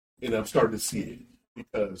arms. And I'm starting to see it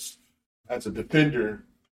because as a defender,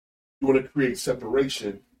 you want to create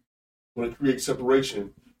separation. You want to create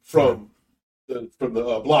separation from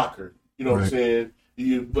the blocker. You know what I'm saying?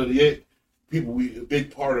 A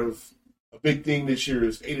big thing this year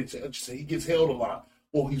is Aiden Hutchinson. He gets held a lot.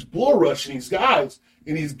 Well, he's bull rushing these guys,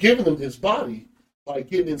 and he's giving them his body by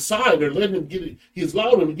getting inside. They're letting him get it. He's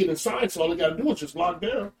allowing them to get inside, so all they got to do is just lock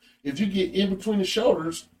down. If you get in between the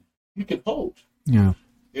shoulders, you can hold. Yeah.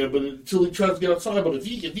 Yeah, but until he tries to get outside. But if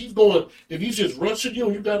he's just rushing you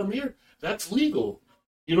and you got him here, that's legal.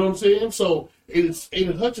 You know what I'm saying? So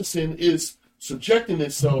Aiden Hutchinson is subjecting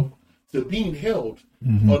himself to being held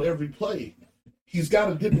on every play. He's got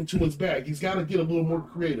to dip into his bag. He's got to get a little more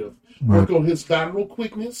creative. Work on his lateral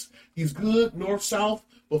quickness. He's good north-south,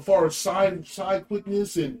 but far as side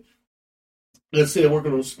quickness and, let's say,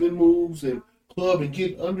 working on spin moves and club and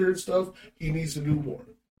get under and stuff, he needs to do more.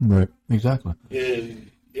 Right, exactly.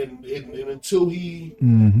 And until he,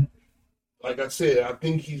 like I said, I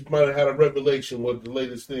think he might have had a revelation with the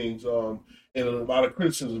latest things. And a lot of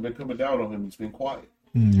criticism has been coming down on him. He's been quiet.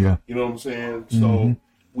 Yeah. You know what I'm saying? So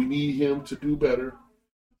we need him to do better.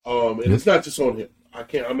 And it's not just on him.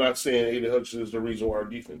 I'm not saying Aiden Hutchinson is the reason why our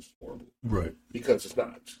defense is horrible. Right. Because it's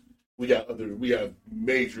not. We have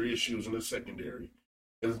major issues in the secondary.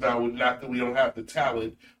 It's not that we don't have the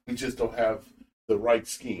talent, we just don't have the right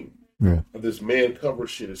scheme. Yeah. This man cover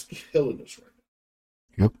shit is killing us right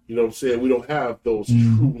now. Yep. You know what I'm saying? We don't have those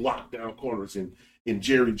true lockdown corners in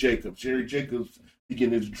Jerry Jacobs. Jerry Jacobs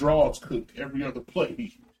getting his draws cooked every other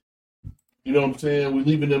play. You know what I'm saying? We're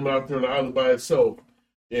leaving him out there on the island by himself,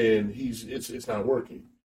 and it's not working.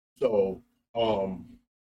 So our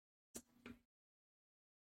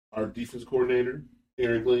defense coordinator,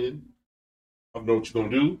 Aaron Glenn, I don't know what you're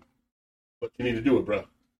gonna do, but you need to do it, bro.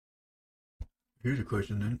 Here's a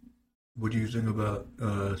question then. What do you think about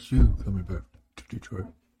Sue coming back to Detroit?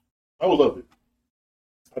 I would love it.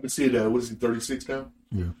 I've been seeing that. What is he, 36 now?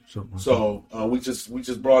 Yeah, something like so we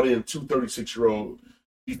just brought in two 36-year-old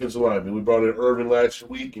defensive linemen. We brought in Irvin last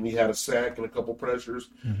week, and he had a sack and a couple pressures,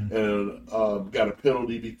 and got a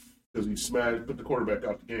penalty because he put the quarterback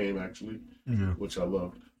out the game, actually, which I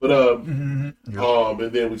loved. But and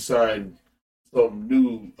then we signed some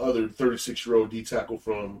new other 36-year-old D tackle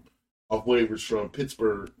from off waivers from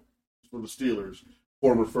Pittsburgh for the Steelers,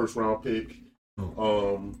 former first-round pick.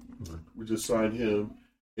 We just signed him,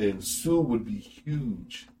 and Sue would be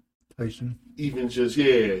huge. Tyson, even just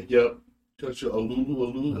touch your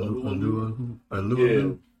Alulu.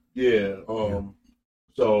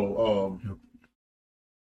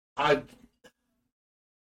 I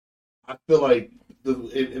feel like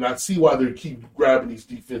and I see why they keep grabbing these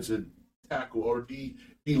defensive tackle or D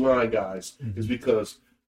line guys is because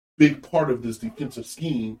big part of this defensive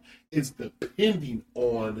scheme is depending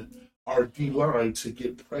on our D line to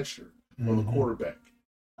get pressure on the quarterback.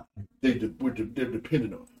 They're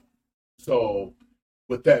dependent on it. So,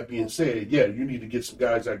 with that being said, you need to get some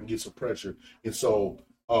guys that can get some pressure. And so,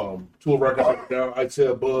 two of our guys now, I'd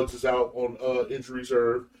say Bugs is out on injury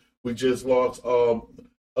reserve. We just lost Aleem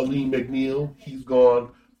McNeil. He's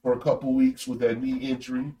gone for a couple weeks with that knee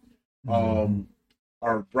injury. Our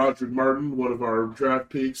Broderick Martin, one of our draft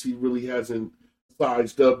picks, he really hasn't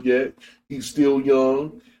sized up yet. He's still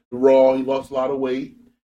young, raw. He lost a lot of weight.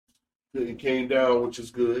 It came down, which is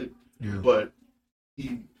good. Yeah. But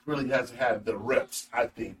he really hasn't had the reps, I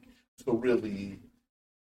think, to really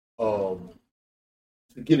to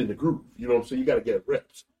get in the groove. You know what I'm saying? You got to get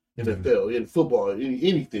reps in the NFL, in football,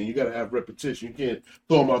 anything. You got to have repetition. You can't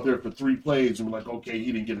throw him out there for 3 plays and be like, okay,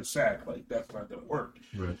 he didn't get a sack. Like, that's not going to work.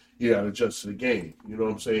 Right. You got to adjust to the game. You know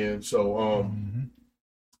what I'm saying? So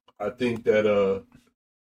I think that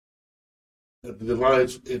the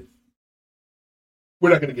Lions, we're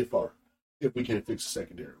not going to get far if we can't fix the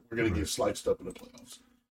secondary. We're going to get sliced up in the playoffs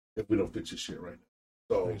if we don't fix this shit right now.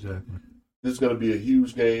 So this is going to be a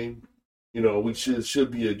huge game. You know, we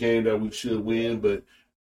should be a game that we should win, but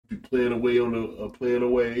be playing away playing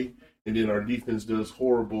away, and then our defense does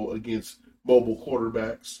horrible against mobile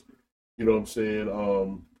quarterbacks. You know what I'm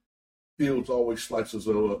saying? Fields always slices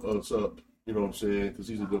us up. You know what I'm saying? Because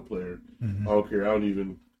he's a good player. I don't care.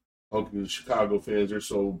 The Chicago fans,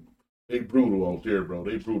 they brutal out there, bro.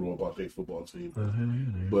 They brutal about their football team.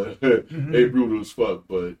 But they brutal as fuck.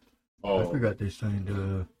 But I forgot they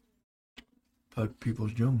signed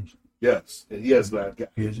Peoples-Jones. Yes, and he has not got.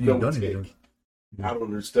 He hasn't even done anything. I don't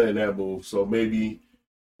understand that move. So maybe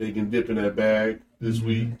they can dip in that bag this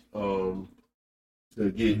week to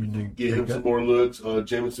get him some more looks.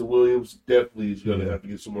 Jamison Williams definitely is going to have to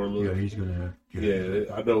get some more looks. Yeah, he's going to have. Yeah,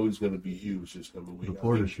 I know he's going to be huge this coming week.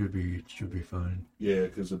 Laporta should be fine. Yeah,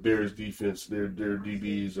 because the Bears defense, their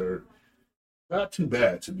DBs are not too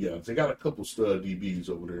bad, to be honest. They got a couple stud DBs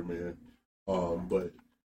over there, man. But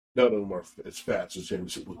none of them are as fast as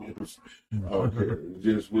Jamison Williams. I don't care.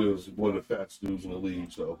 James Williams is one of the fastest dudes in the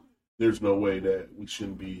league, so there's no way that we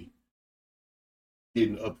shouldn't be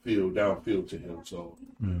getting upfield, downfield to him. So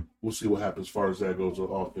we'll see what happens as far as that goes on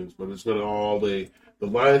offense. But it's going to all lay the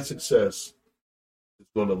Lions' success is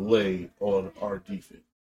going to lay on our defense.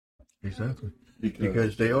 Exactly.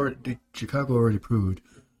 Because Chicago already proved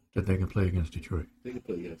that they can play against Detroit. They can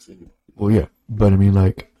play against anybody. Well, yeah, but I mean,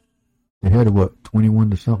 like, they had a,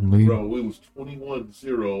 21 to something lead? Bro, it was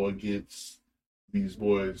 21-0 against these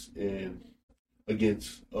boys and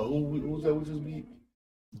against, who was that we just beat?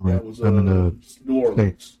 Right. That was New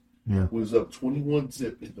Orleans. Yeah. Was up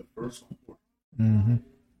 21-0 in the first quarter. Mm-hmm.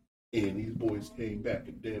 And these boys came back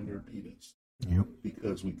and damn near beat us. Yep.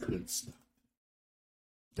 Because we couldn't stop.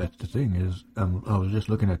 That's the thing is, I was just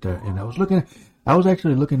looking at that, and I was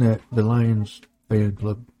actually looking at the Lions fan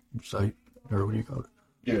club site, or what do you call it?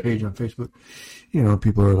 Yeah. Page on Facebook. You know,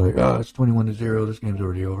 people are like, oh, it's 21-0, this game's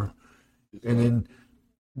already over. And then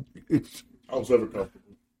I was never comfortable.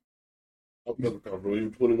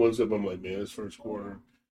 Even 21-0, I'm like, man, this first quarter,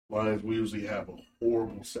 Lions, we usually have a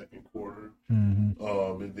horrible second quarter.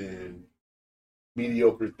 Mm-hmm. And then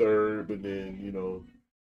mediocre third, but then, you know,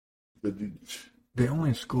 they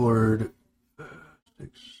only scored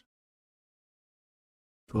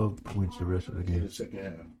 12 points the rest of the game. In the second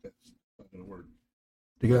half. That's not going to work.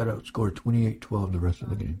 They got outscored 28-12 the rest of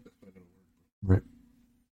the game. That's not going to work. Right.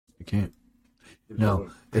 You can't. No,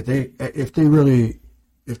 if they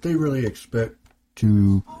really expect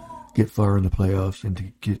to get far in the playoffs and to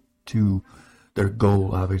get to their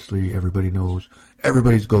goal, obviously everybody knows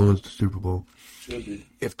everybody's goal is the Super Bowl. Should be.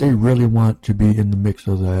 If they really want to be in the mix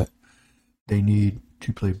of that, they need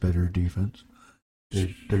to play better defense.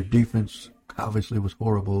 Their defense obviously was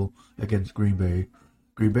horrible against Green Bay.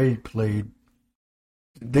 Green Bay played.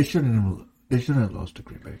 They shouldn't have lost to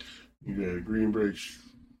Green Bay. Yeah, Green Bay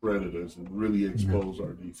shredded us and really exposed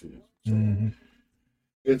our defense. So mm-hmm.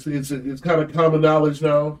 It's kind of common knowledge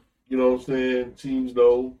now. You know what I'm saying? Teams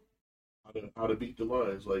know how to beat the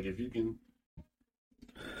Lions. Like if you can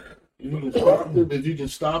stop them, if you can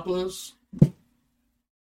stop us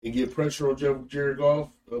and get pressure on Jared Goff,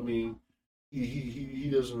 I mean, he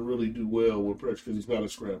doesn't really do well with pressure because he's not a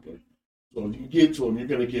scrambler. So if you get to him, you're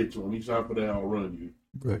going to get to him. He's not going to outrun you.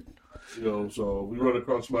 Right. You know, so we run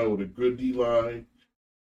across somebody with a good D-line,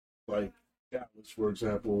 like Dallas, for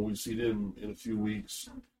example, when we see them in a few weeks.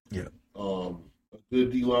 Yeah. A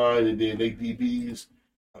good D-line, and then they DBs.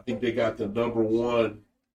 I think they got the number one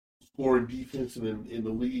scoring defense in the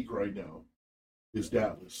league right now is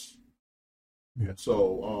Dallas. Yeah.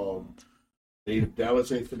 So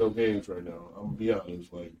Dallas ain't for no games right now. I'm gonna be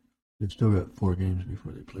honest. Like they've still got 4 games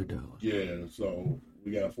before they play Dallas. Yeah, so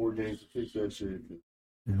we got 4 games to fix that shit.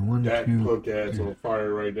 And Dak punk ass on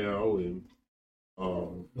fire right now, and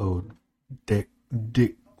Dick,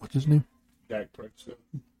 what's his name? Dak Prescott.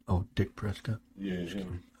 Oh, Dick Prescott. Yeah,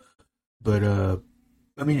 him. But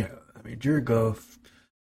I mean, Jared Goff,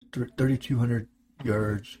 3,200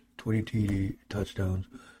 yards, 20 TD touchdowns.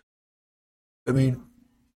 I mean,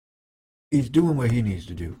 he's doing what he needs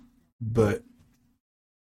to do, but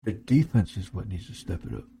the defense is what needs to step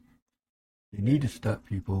it up. They need to stop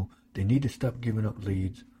people. They need to stop giving up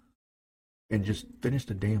leads and just finish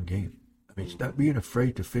the damn game. I mean, stop being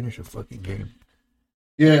afraid to finish a fucking game.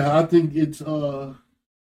 Yeah, I think it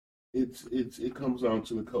comes down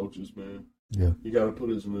to the coaches, man. Yeah, you got to put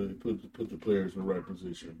the players in the right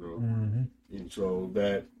position, bro. Mm-hmm. And so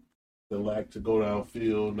that the lack to go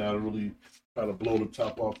downfield, now to really try to blow the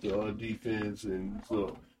top off the defense, and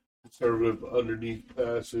so conservative underneath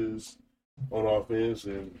passes on offense,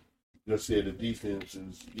 and just say the defense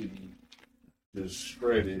is getting just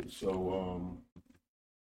shredded. So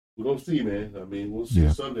we're gonna see, man. I mean, we'll see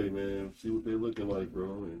Sunday, man. See what they're looking like,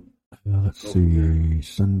 bro. And let's see.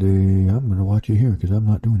 Sunday, I'm gonna watch it here because I'm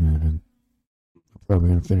not doing anything. I'm probably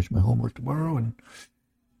gonna finish my homework tomorrow and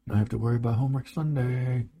not have to worry about homework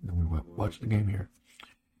Sunday. Then we watch the game here.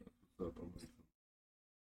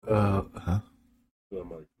 Huh?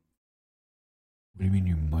 What do you mean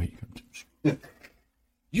you might come to?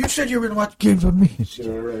 You said you were going to watch games with me.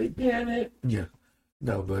 All right. Damn it. Yeah.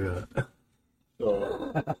 No, but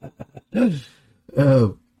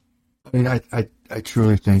I mean, I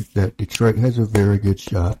truly think that Detroit has a very good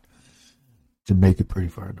shot to make it pretty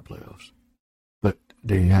far in the playoffs. But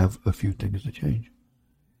they have a few things to change.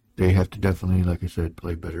 They have to definitely, like I said,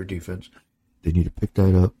 play better defense. They need to pick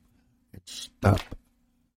that up and stop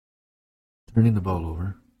turning the ball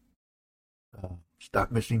over.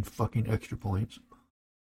 Stop missing fucking extra points.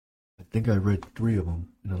 I think I read 3 of them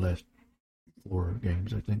in the last 4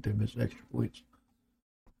 games. I think they missed extra points.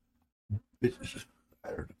 I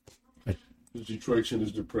don't know. The Detroit shit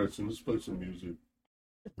is depressing. Let's play some music.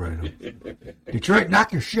 Right on. Detroit,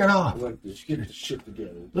 knock your shit off. I like this. Get the shit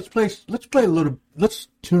together. Let's play a little. Let's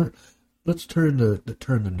turn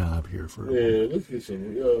the knob here for. Yeah, let's get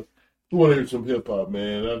some. We want to hear some hip hop,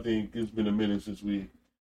 man. I think it's been a minute since we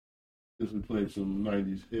played some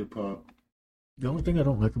 '90s hip hop. The only thing I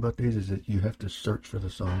don't like about these is that you have to search for the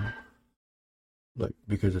song, like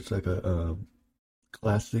because it's like a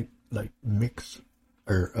classic like mix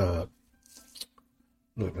or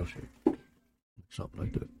look, no shit, something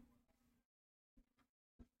like that.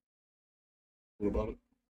 What about it?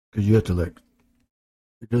 Because you have to like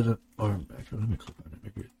it doesn't. Or actually, let me click on it.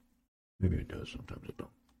 Maybe it does. Sometimes it don't.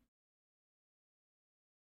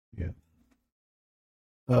 Yeah.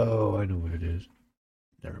 Oh, I know what it is.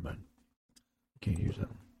 Never mind. Can't use that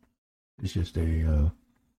one. It's just a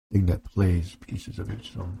thing that plays pieces of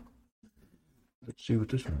each song. Let's see what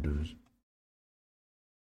this one does.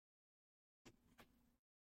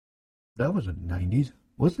 That was in the 90s,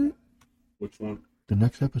 was it? Which one? The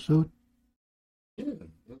next episode? Yeah,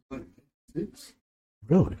 that's like 6.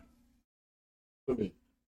 Really? Okay.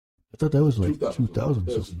 I thought that was like 2000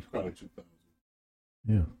 something. Probably 2000.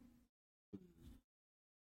 Yeah.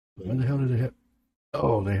 Why the hell do they have?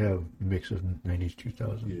 Oh, they have mix of 90s,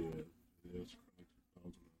 2000. Yeah, it's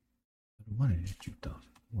probably 2000. What is 2000?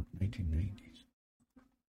 What, 1990s?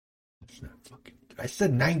 That's not fucking. I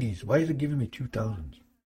said 90s. Why is it giving me 2000s?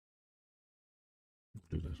 Let's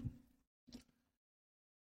do this one.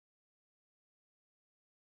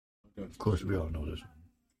 Of course, we all know this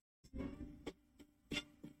one.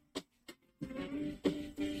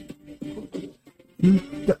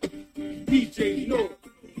 DJ No.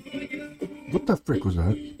 What the frick was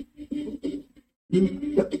that?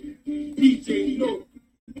 DJ No.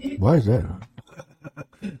 Why is that?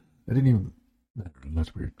 I didn't even.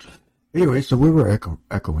 That's weird. Anyway, so we were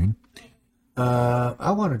echoing.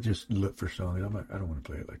 I want to just look for songs. I don't want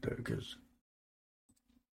to play it like that because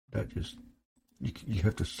that just you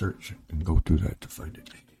have to search and go through that to find it.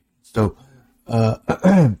 So,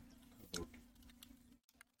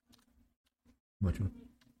 which one?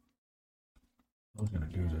 I was gonna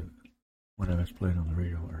do that when I was playing on the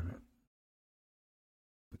radio,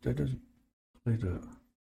 but that doesn't play the.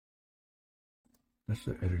 That's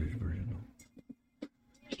the edited version, though.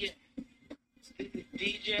 Yeah.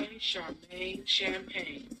 DJ Charmaine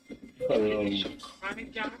Champagne. Hey, Your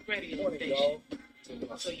Chronic Dot Radio Station.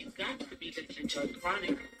 So you got to be listening to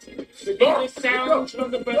Chronic. These sounds from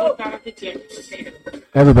the brother side of the tip.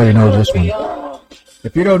 Everybody knows this one.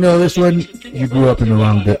 If you don't know this one, you grew up in the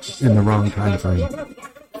wrong time frame.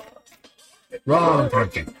 Wrong time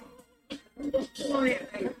frame.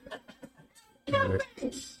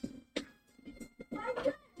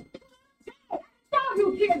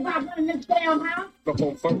 You kids about running this damn house? Up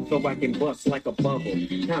on first so I can bust like a bubble.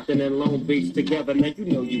 Compton and Long Beach together, now you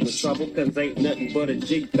know you in trouble, cause ain't nothing but a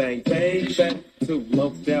G thing, baby. Two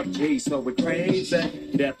low step G, so we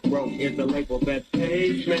crazy. Death Row is the label that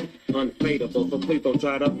pays me. Unfadable, so please don't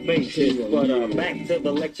try to fake it. But back to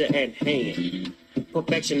the lecture at hand.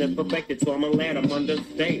 Perfection is perfected, so I'ma let them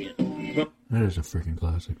understand. That is a freaking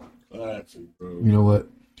classic. classic, bro. You know what?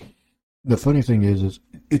 The funny thing is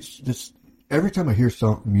it's just every time I hear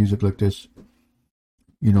music like this,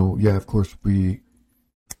 you know, yeah, of course we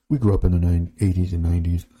grew up in the 80s and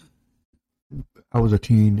 90s. I was a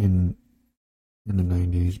teen in the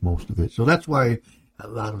 90s, most of it. So that's why a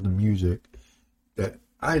lot of the music that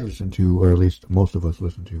I listen to, or at least most of us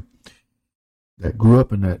listen to, that grew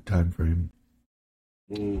up in that time frame,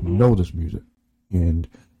 know this music. And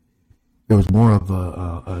it was more of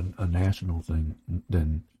a national thing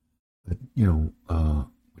than, you know,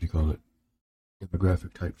 what do you call it?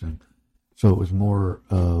 Demographic type thing. So it was more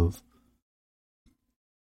of,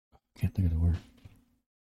 I can't think of the word,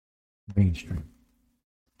 mainstream.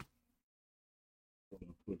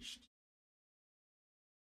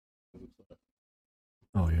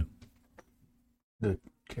 Oh yeah, the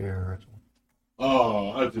KRS one.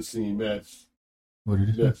 Oh, I just seen Matt's What did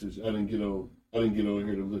you say? message. I didn't get over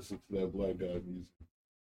here to listen to that black guy music.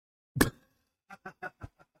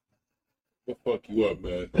 We'll fuck you up,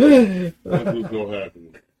 man. That's what's gonna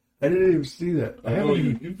happen. I didn't even see that. I know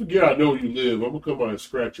you forget I know where you live. I'm gonna come by and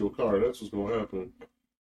scratch your car. That's what's gonna happen.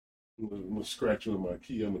 I'm gonna scratch you in my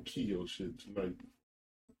key. I'm gonna key your shit tonight.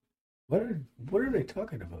 What are they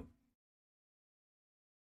talking about?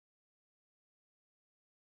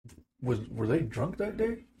 Were they drunk that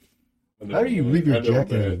day? How do you leave your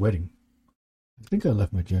jacket at a wedding? I think I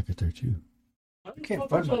left my jacket there too. I can't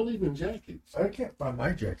find y'all leaving jackets. I can't find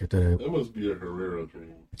my jacket there. That must be a Herrera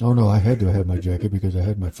thing. Oh no, I had to have my jacket because I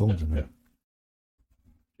had my phones in there.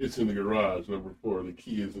 It's in the garage, number 4. The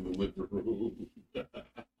key is in the living room.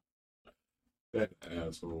 That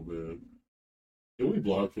asshole, man. Can we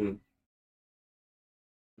block him?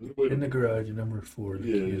 In the garage, number 4.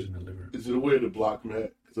 The key is in the living room. Is it a way to block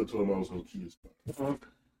Matt? Because I told him I was going to key his car.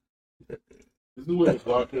 Is it a way to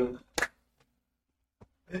block him?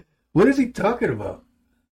 What is he talking about?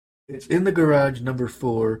 It's in the garage, number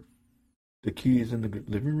 4. The key is in the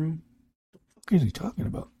living room. What the fuck is he talking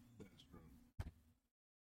about?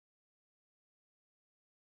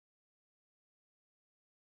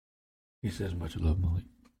 He says much love, Molly.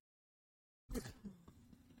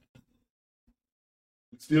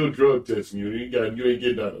 Still drug testing you. You ain't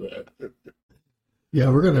getting out of that. Yeah,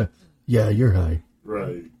 we're gonna. Yeah, you're high.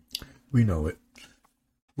 Right. We know it.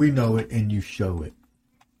 We know it, and you show it.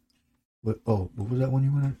 What was that one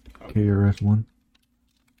you went on? KRS One.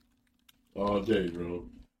 All day, bro.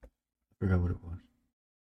 I forgot what it was.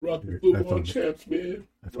 Rocky football champs, man.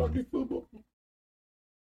 Rocky football.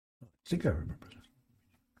 I think I remember this.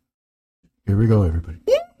 Here we go, everybody.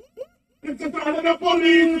 It's the sound of the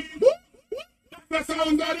police. That's the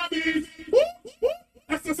sound of the beast.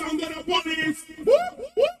 That's the sound of the police.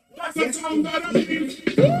 That's the sound of the beast.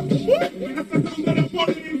 That's the sound of the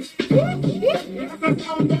police. That's the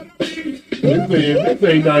sound of the beast. This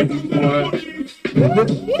ain't 91.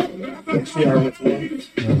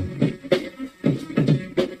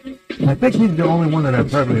 I think he's the only one that I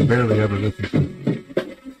probably barely ever listened to.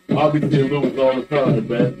 I'll be seeing Lewis all the time,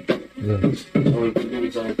 man. Yeah.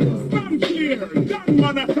 I'm here. Done,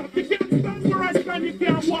 motherfucker. You can't stand where I stand. You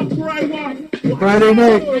can't walk where I walk. Friday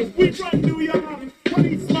night. We run New York.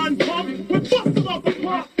 Policeman come. We bust them off the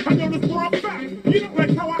clock. I know this for a fact. You don't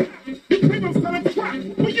like how I act. You claim I'm selling crack.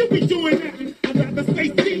 But you be doing that. I'd rather stay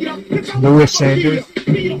see ya. Lewis Sanders.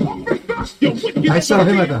 I saw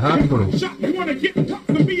him at the hospital. You want to get tough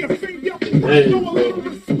and be a savior? Hey, Show a little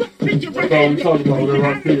respect. Change your that's all we talking about there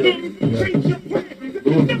right there. Change your plan.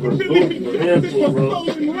 Never really been justice for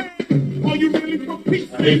stolen land. Are you really for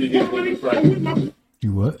peace? I hated him fucking practice.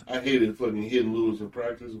 You what? I hated fucking hitting Lewis in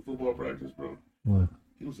practice, in football practice, bro. What?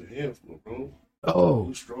 He was a handful, bro. Oh. He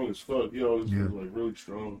was strong as fuck. He always Yeah. was like really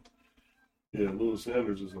strong. Yeah, Lewis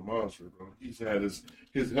Sanders is a monster, bro. He's had his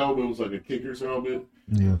helmet was like a kicker's helmet.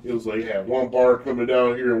 Yeah. It was like he had one bar coming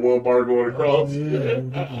down here and one bar going across. Oh, yeah, I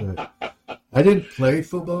remember that. I didn't play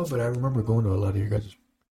football, but I remember going to a lot of your guys'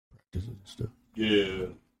 practices and stuff. Yeah.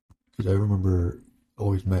 Because I remember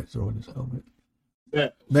always Matt throwing his helmet.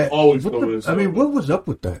 Matt always what throwing his I mean, helmet. what was up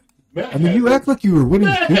with that? Matt I mean, you had act like you were winning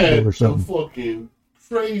Matt Super had Bowl or the something. fucking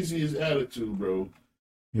craziest attitude, bro.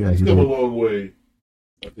 Yeah, He's he come a did. long way,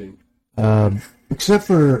 I think. Except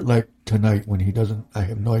for like tonight when he doesn't. I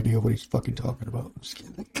have no idea what he's fucking talking about.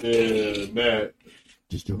 Yeah, Matt.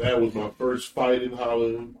 Just joking. That was my first fight in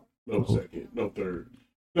Holland. No, second. No, third.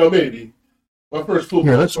 No, maybe. My first football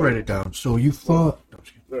Here, let's fight. write it down. So you fought.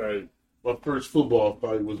 All right. My first football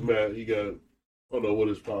fight was Matt. He got, I don't know what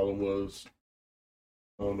his problem was.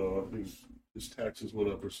 I don't know. I think his taxes went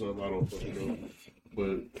up or something. I don't fucking know.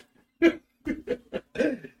 But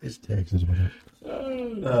His taxes went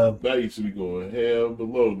up. Matt used to be going ham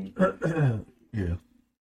below. Yeah.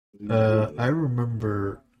 I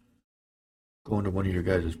remember going to one of your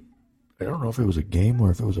guys', I don't know if it was a game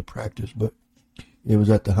or if it was a practice, but it was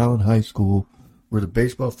at the Holland High School where the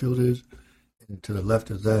baseball field is, and to the left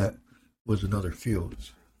of that was another field.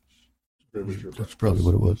 That's probably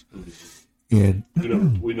what it was. And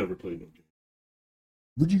we never played no game.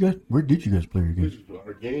 Where did you guys play your games?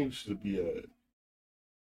 Our games should be at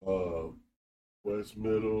West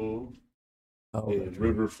Middle and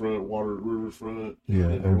Riverfront, Riverfront,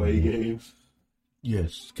 and away games.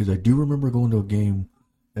 Yes, because I do remember going to a game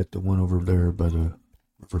at the one over there by the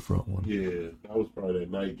Riverfront one. Yeah, that was probably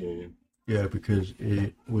that night game. Yeah, because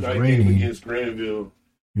it was night raining. Game against Granville.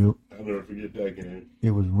 Yep. I'll never forget that game.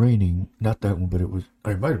 It was raining. Not that one, but it was.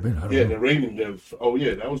 It might have been. I don't know. The raining.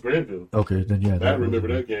 That was Granville. Okay, then yeah. I remember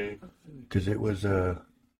that game. Because it was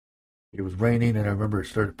raining, and I remember it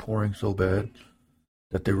started pouring so bad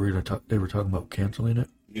that they were talking about canceling it.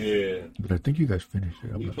 Yeah. But I think you guys finished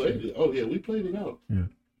it. We played it. Oh yeah, we played it out. Yeah.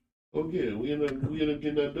 Oh yeah, we ended up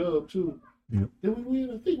getting that dub too. Yeah. Did we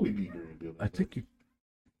win? I think we beat Granville. I think you.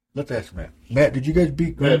 Let's ask Matt. Matt, did you guys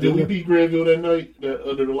beat Matt, Granville? did we beat Granville that night? That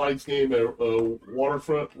under the lights game at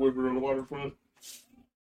Waterfront? We were on the Waterfront.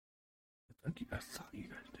 I thought you guys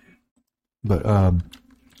did. But I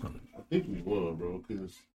think we won, bro,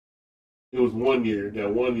 because it was 1 year.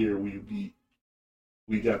 That 1 year we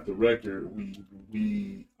got the record.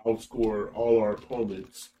 We outscored all our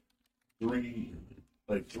opponents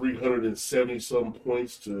 370 some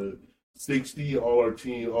points to 60. All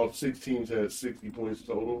 6 teams had 60 points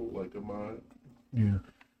total, like a mine. yeah.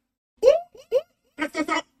 Push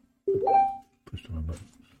the wrong button.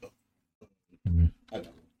 I know.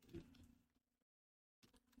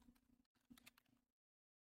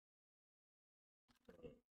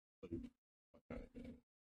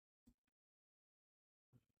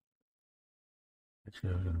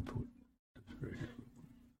 Actually, I was gonna put this right here.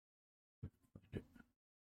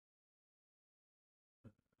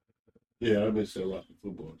 Yeah, I miss that rock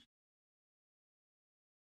football.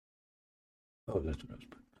 Oh, that's what I was.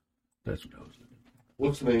 That's what I was looking for.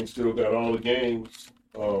 What's the name? Still got all the games.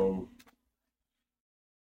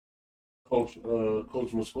 Coach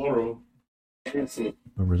Moscoro.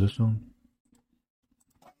 Remember this song?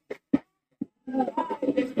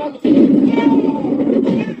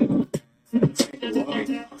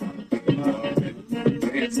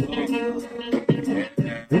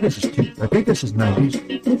 I think this is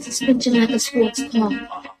 90s. With suspension like a sports car.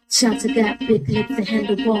 Shots have got big lips and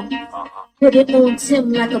handlebar. Put it on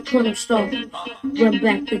Tim like a porno star. Run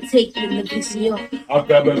back the tape in the VCR. I've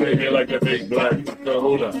got my baby like a big black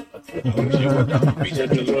Kahuna.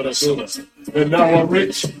 And now I'm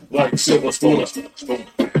rich like Silver Spooner.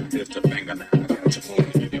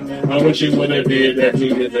 I wish you would have did that 2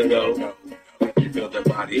 years ago. You feel the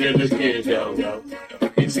body in the kids, yo.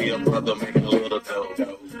 You see a brother making a little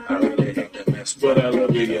dough. I really hate that mess, But I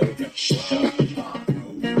love you, yo.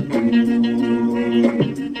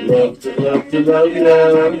 Love to love you.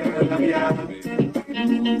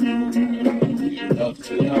 Love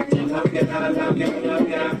to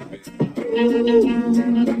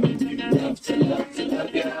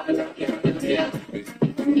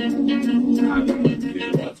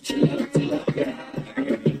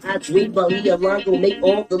I dream Maria Longo, make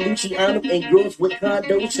all the Luciano and girls with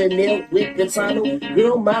condo, Chanel with Gatano.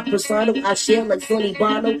 Girl, my persona, I share like Sonny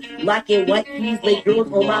Bono. Black and white keys, lay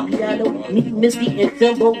girls on my piano. Me, Misty, and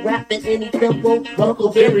Timbo, rap at any tempo.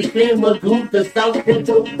 Uncle Barry, Fan, Magoo, the South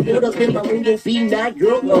Tempo. Build up in my window, B9,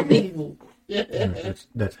 girl, or big.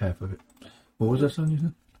 That's half of it. What was that song you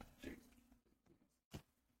said?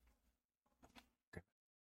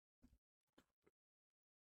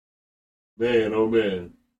 Man, oh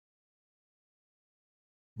man.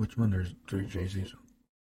 Which one? There's 3 Jay-Z's.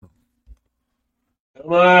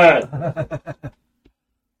 Come on.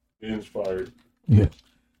 Inspired. Yeah.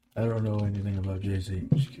 I don't know anything about Jay-Z.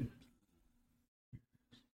 Just kidding.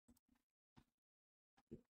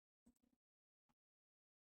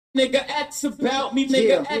 Nigga X about me,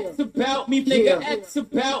 nigga X about me, nigga X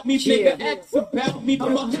about me, nigga X about me.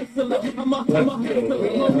 I'm a hustler, I'm a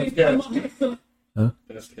hustler. Huh?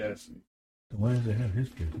 That's Cassie. Why does it have his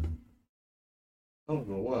face on? I don't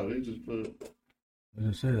know why. They just put. As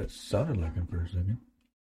I say, that sounded like him for a second.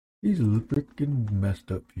 These freaking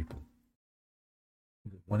messed up people.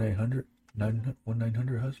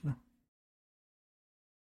 1-800-900-hustler?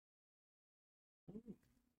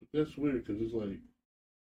 That's weird because it's like.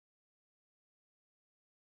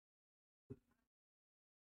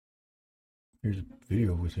 Here's a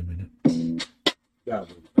video with him in it. That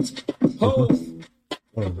one. That's not it? Oh.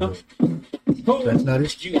 Oh, yeah.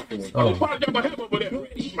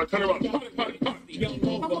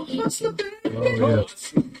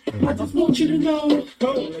 I just want you to know.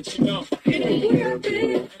 Let you know. Anywhere I've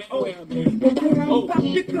been. Oh, yeah, man. Where I'm about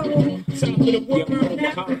to go. Top of the world.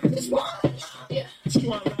 Just want you. Just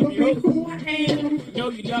want to love you. Who I am. Know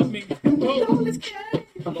you love me. All this cash.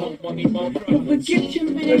 More money, more problems. Forget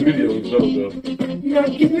you, man. That video was dope, though. Now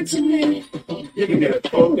give it to me. Give me that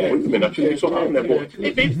phone. Wait a minute, I shouldn't so hard on that boy.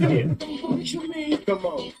 Hey, baby, come here. Come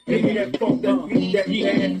on. Give me that phone, that beat, that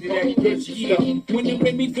nasty, that good shit. When the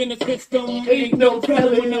baby's in the system, ain't no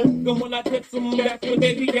telling. When I test them, that's when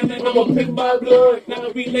they be yelling. I'ma pick my blood,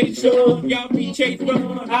 not relation. Y'all be chased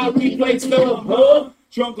run, I'll replace them, huh?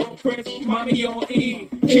 Drunk on Chris, mommy on E.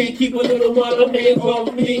 Can't keep a little one of hands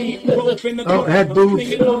on me. Oh, it had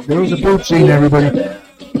boobs. There was a boob scene, everybody.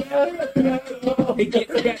 It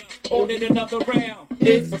gets better, holding another round.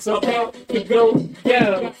 It's about to go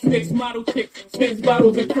down. Got 6 model chicks, 6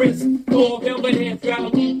 bottles of Chris. 4 velvet hair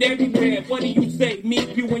found everywhere. What do you say?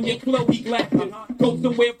 Me, you, and your Chloe glasses. Go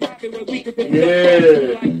somewhere private where we could be.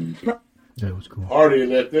 That was cool.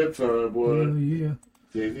 Partying at that time, boy. Oh, yeah.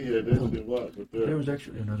 Jay-Z had that shit locked with that. There was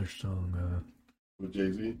actually another song. With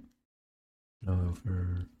Jay-Z? No,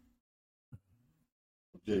 for...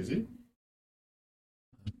 Jay-Z?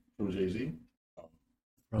 From Jay-Z?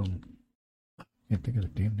 From... I can't think of the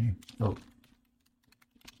damn name. Oh.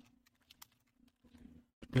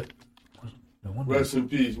 Rest in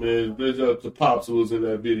peace, man. Bridge up to Pops who was in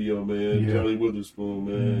that video, man. Yeah. Johnny Witherspoon,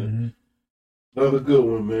 man. Mm-hmm. Another good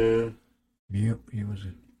one, man. Yep, he was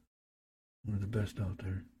one of the best out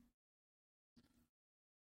there.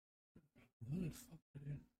 What the fuck did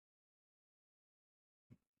it?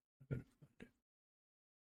 I gotta find it.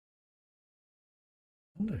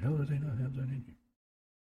 How the hell do they not have that in here?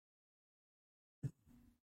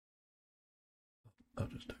 I'll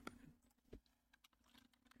just type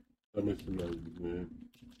it I miss the 90s, man.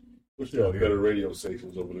 Wish they had better radio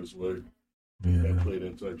stations over this way. Yeah. That play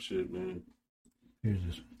that type shit, man. Here's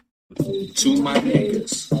this. To my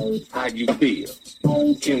niggas, how you feel?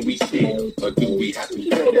 Can we chill or do we have to pay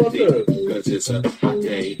the bill? Cause it's a hot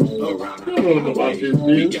day around our way.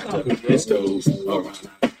 We got the pistols around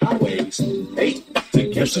our ways. Hey,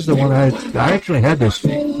 This is the one I actually had this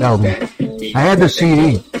album. I had the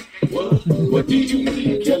CD. What do you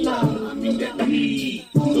mean, killer? I mean that weed,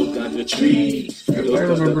 those kinds of trees. I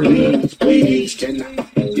remember that. Please, can I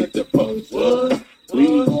get the fuck what?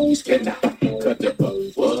 Please, can I cut the fuck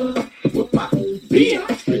what? With my beer,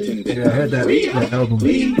 pretending Yeah, I had that album.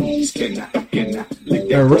 Please, can I lick I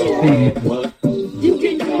that wrote fuck what? You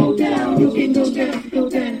can go down, you can go down, go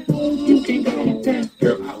down. You can go down.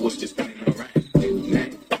 Girl, I was just playing around.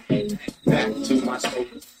 Back to my soul.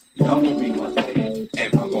 Y'all gonna be my soul,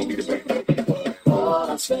 and I'm gonna be the baby.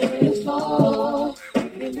 Oh, space fall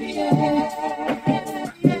in the air.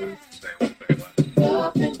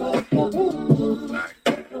 Nothing but the moon.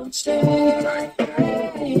 Don't stay.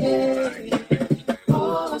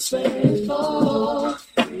 Oh, space fall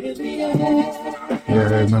in the air. Yeah,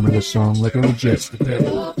 I remember this song like it was yesterday.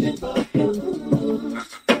 Nothing but the moon.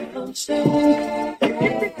 Don't stay.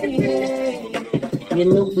 You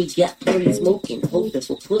know we got plenty smoking, hoping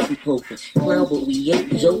for pussy poking. Clown, but we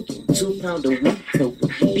ain't joking. 2 pound of weed token.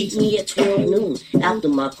 Beat me at 12 noon after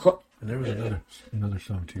my car. And there was another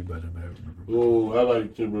song too by them. I don't remember. Oh, I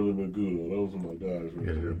like Kimberly McGoodle. Those are my guys. Right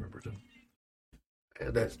Yeah, I there. remember them.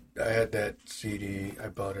 I had that CD. I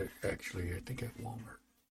bought it actually, I think at Walmart.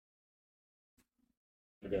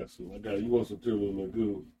 I got some. You want some Kimberly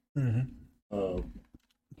McGoodle? Mm-hmm.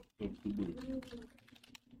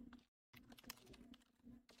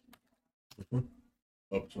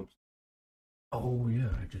 Up some. Oh yeah,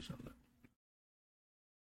 I just saw that.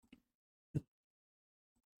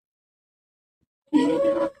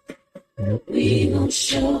 We gon'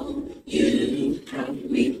 show you how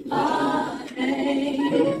we are.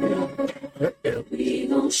 We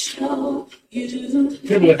gon' show you.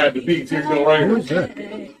 Kimberly had the beats. Here you go, right Who's here. that?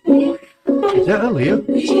 Is that Aaliyah?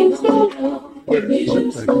 We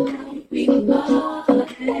gon' show you we are.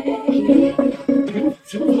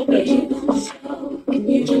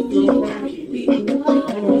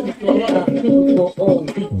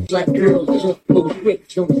 Black girls jump those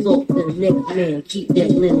bricks, don't talk to the next man. Keep that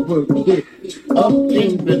Lindbergh hit. Up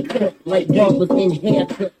in the cut like barbers in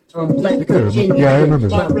haircut. I'm black. Yeah, I remember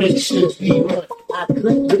My that. race should be much. I cut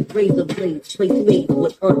with razor blades, place fade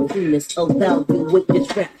with uncleanness. Evaluate the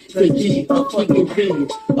trap. Say G, I'm kicking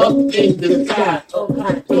fingers. Up in the sky, up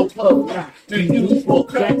high, up high. Do you smoke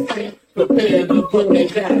crack? Prepare to put me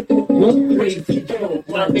down. One crazy girl,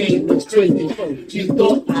 my name was Crazy Joe. She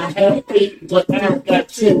thought I had 8, but I got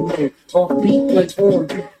 10 more. Off beat like on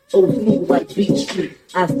beat, old school like Beach Street.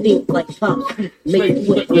 I think like Pop Street, make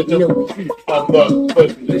sweat with no heat. I'm not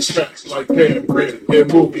putting the straps like Pam Grimm in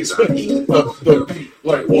movies. I eat up the beat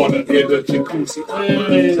like water in the jacuzzi.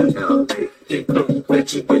 They come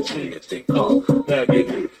let you get you think called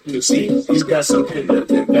nagging. You see, he's got some in the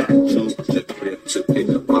back to pick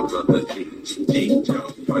up my brother G.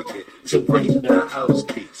 To bring the house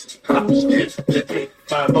keys. House is the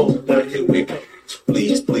 850. Now here we go.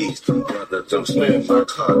 Please, brother, don't slam my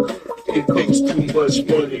car. It takes too much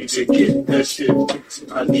money to get that shit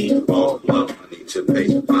fixed. I need all my money to pay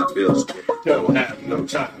my bills. Don't have no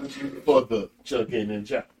time for the chugging and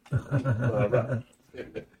jack. All right.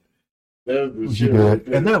 That's the shit. Right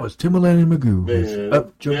there. And that was Timbaland and Magoo. Man,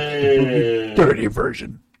 Up Jump the Boogie 30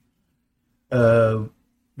 version.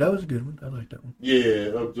 That was a good one. I like that one.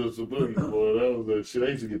 Yeah, Up Just a Boogie, boy. That was that shit. I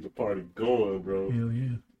used to get the party going, bro. Hell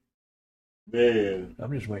yeah. Man.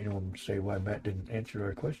 I'm just waiting on him to say why Matt didn't answer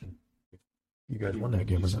our question. You guys won that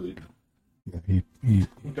game or not? Yeah,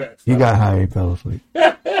 he got high. He fell asleep.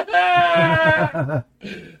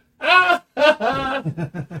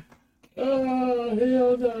 Oh,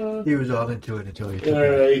 hell no. He was all into it until he took, took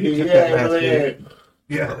that last game.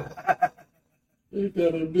 Yeah. Ain't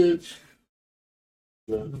that a bitch?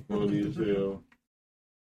 That's funny as hell.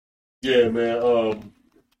 Yeah, man.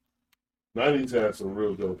 90s had some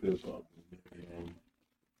real dope hip hop.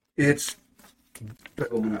 It's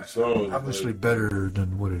songs, obviously like, better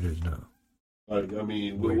than what it is now. Like, I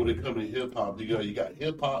mean, when it comes to hip hop, you got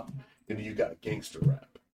hip hop and you got gangster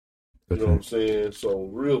rap. You know what I'm saying? So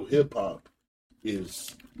real hip hop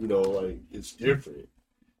is, like, it's different.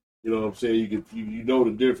 You know what I'm saying? You know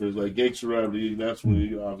the difference. Like gangster rap, that's when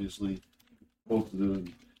you obviously most of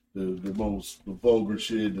the vulgar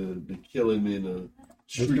shit, the killing in the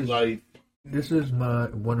street life. This is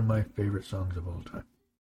one of my favorite songs of all time.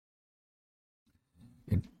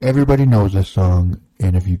 And everybody knows this song,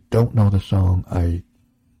 and if you don't know the song, come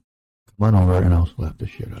on over and I'll slap the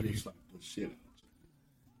shit out of you.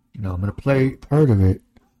 I'm going to play part of it.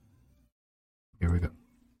 Here we go.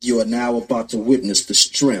 You are now about to witness the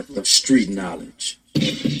strength of street knowledge.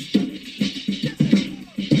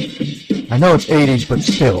 I know it's 80s, but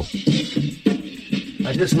still.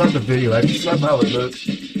 I just love the video. I just love how it looks.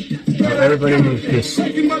 Everybody is just...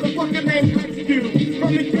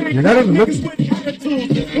 You're not even looking.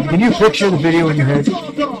 Can you picture the video in your head?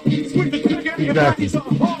 Exactly.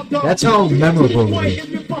 That's how memorable it is.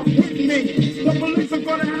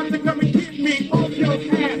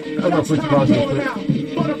 I'm going to put pause real quick.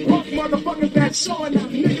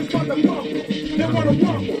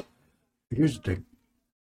 Here's the thing.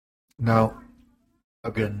 Now,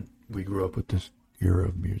 again, we grew up with this era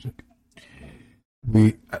of music.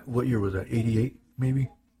 What year was that? 88, maybe?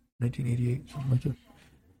 1988, something like that.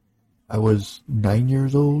 I was 9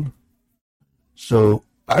 years old. So,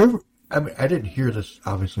 I mean, I didn't hear this,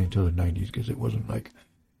 obviously, until the 90s, because it wasn't, like,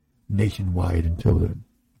 nationwide until then.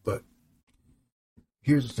 But,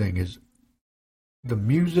 here's the thing, is the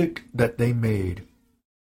music that they made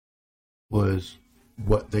was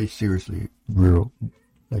what they seriously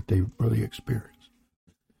they really experienced.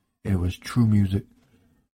 And it was true music.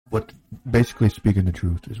 What basically speaking the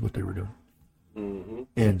truth is what they were doing. Mm-hmm.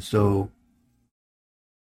 And so,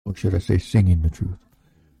 or should I say singing the truth?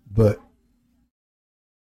 But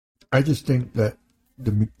I just think that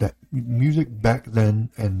that music back then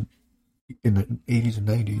and in the 80s and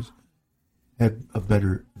 90s had a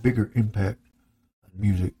bigger impact on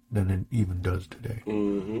music than it even does today.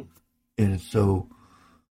 Mm-hmm. And so,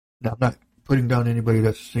 now I'm not putting down anybody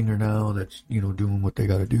that's a singer now that's, doing what they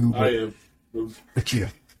got to do. But, I am. Yeah.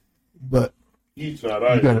 But you got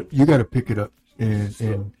to pick it up.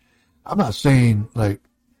 And I'm not saying, like,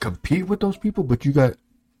 compete with those people, but you do got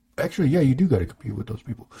to compete with those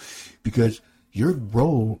people. Because your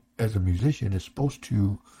role as a musician is supposed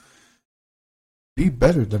to be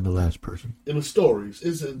better than the last person. In the stories.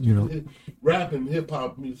 Rap and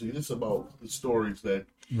hip-hop music, it's about the stories that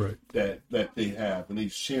they have, and they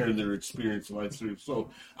sharing their experience in life. So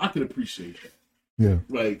I can appreciate that. Yeah.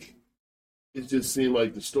 Like, it just seemed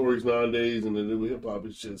like the stories nowadays and the new hip-hop,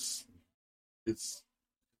 it's I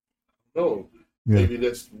don't know. Yeah. Maybe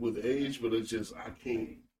that's with age, but it's just, I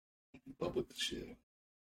can't keep up with the shit.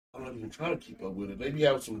 I'm not even trying to keep up with it. Maybe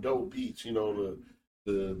have some dope beats, the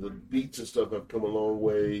beats and stuff have come a long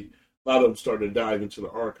way. A lot of them started to dive into the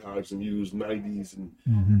archives and use 90s and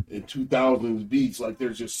 2000s beats. Like, they're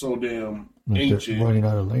just so damn ancient. Running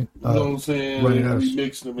out of length. You know what I'm saying? Running out of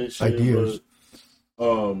remixing them and shit. Ideas.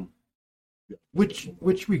 But, which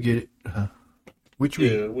we get it. Which we...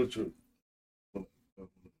 Yeah, which...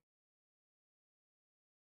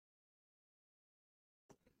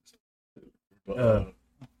 Let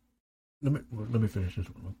me finish this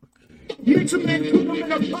one real quick.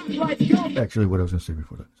 Actually, what I was going to say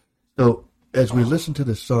before that. So, as we listen to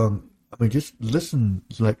this song, I mean, just listen,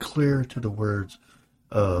 like, clear to the words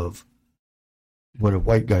of what a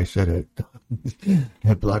white guy said at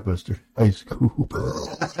Blockbuster High School.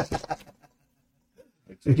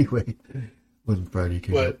 Anyway, wasn't Friday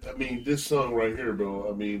came But, I mean, this song right here, bro,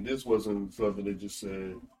 I mean, this wasn't something they just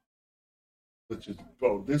said.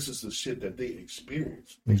 Bro, this is the shit that they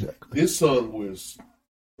experienced. Exactly. This song was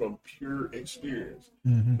from pure experience.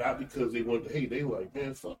 Mm-hmm. Not because they wanted to, they like,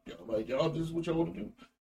 man, fuck y'all. Like, y'all, this is what y'all want to do.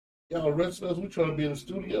 Y'all arresting us, we trying to be in the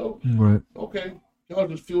studio. Right. Okay. Y'all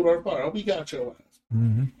just fueled our fire. We got your ass.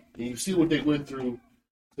 Mm-hmm. And you see what they went through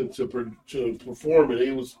to perform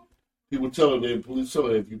it. People telling them, police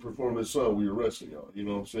telling them, if you perform this song, we arresting y'all. You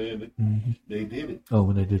know what I'm saying? They did it. Oh,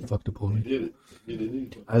 when they did fuck the police. They did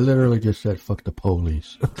it. I literally just said fuck the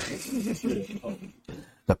police.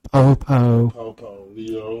 The po-po. Po-po,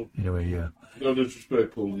 Anyway, yeah. No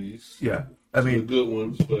disrespect, police. Yeah. I mean, the good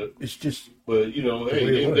ones, but it's just. But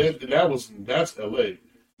that's LA.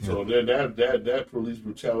 So that police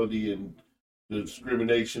brutality and the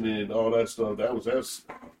discrimination and all that stuff, that was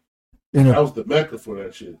the mecca for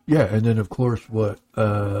that shit. Yeah, and then of course, 4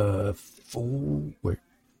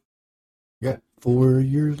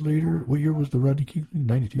 years later, what year was the Rodney King thing?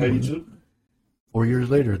 92. 4 years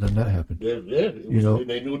later, then that happened. Yeah.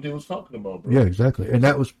 They knew what they was talking about, bro. Yeah, exactly, and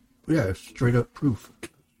that was straight up proof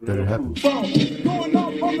that it happened. Going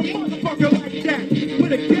off on the motherfucker like that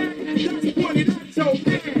with a gat that's pointed at your ass. So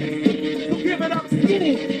give it up, school.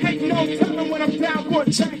 Ain't no telling when I'm down for a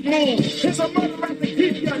check move. It's a murder at the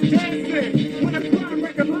keep you dancing. When a crime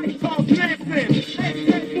record light calls dancing.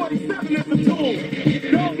 AK-47 is the tool.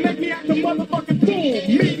 Don't make me act a motherfucking fool. Me,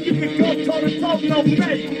 you can go toe to toe, no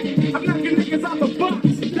fake. I'm knocking niggas out the box.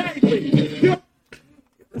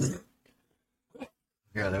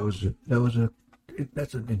 Yeah,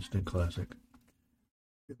 that's an instant classic.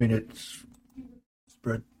 I mean, it's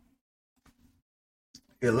spread.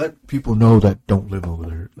 Yeah, let people know that don't live over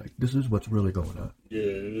there. Like, this is what's really going on. Yeah,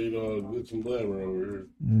 they gonna get some glamour over here.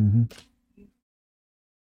 Mm-hmm.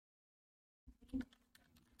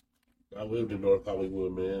 I lived in North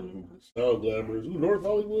Hollywood, man. It's not glamorous. Ooh, North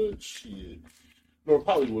Hollywood? Shit. North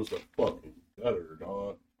Hollywood's the fucking gutter,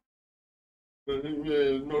 dog.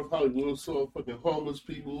 Man, North Hollywood saw fucking homeless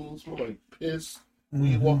people, smell like piss.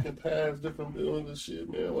 We walking past different buildings and shit,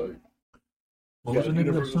 man. Like, what was the name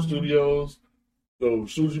Universal of that Studios. So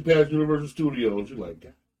as soon as you pass Universal Studios, you're like,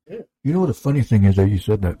 God, yeah. You know what the funny thing is that you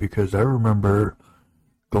said that, because I remember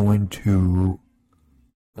going to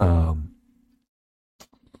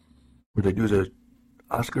where they do the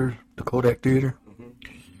Oscars, the Kodak Theater,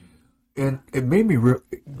 and it made me real,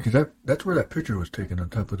 because that's where that picture was taken on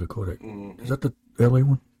top of the Kodak. Is that the LA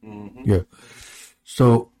one? Yeah.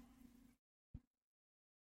 So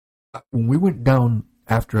when we went down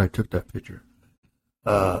after I took that picture,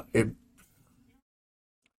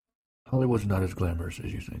 Hollywood's not as glamorous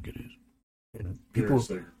as you think it is, and people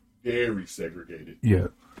very segregated. Yeah,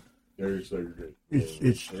 very segregated.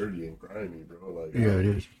 It's dirty and grimy, bro. Like, yeah, it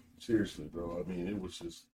is. Seriously, bro. I mean, it was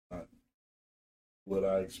just not what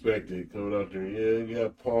I expected coming out there. Yeah, you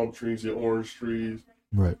got palm trees and orange trees.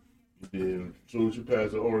 Right. And then as soon as you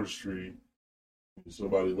pass the orange tree,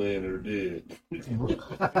 somebody laying there dead.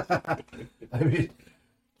 I mean,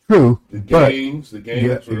 true. The gangs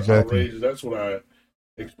yeah, were exactly. outrageous. That's when I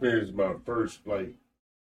experienced my first, like,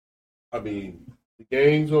 I mean, the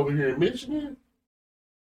gangs over here in Michigan.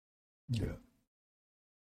 Yeah.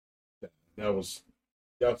 That was,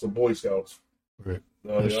 y'all some Boy Scouts. Right.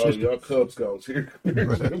 Y'all Cub Scouts here.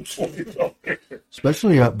 Right.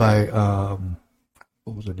 Especially up by,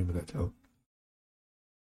 what was the name of that town?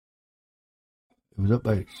 It was up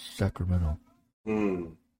by Sacramento.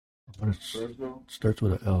 It starts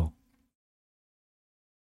with an L.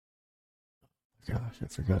 Gosh, I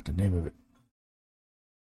forgot the name of it.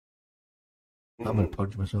 I'm going to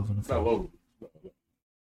punch myself in the face.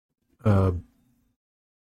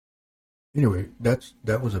 Anyway, that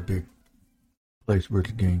was a big place where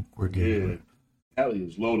the gang were getting. Yeah, Cali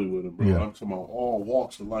is loaded with them, bro. Yeah. I'm talking about all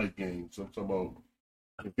walks of life gangs. I'm talking about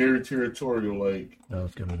very territorial, like,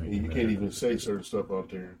 you can't even say certain stuff out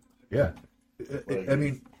there. Yeah, like, I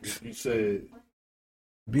mean, if you said,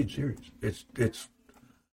 being serious, it's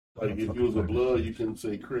like, if you was a blood, you couldn't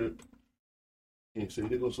say Crip. You can't say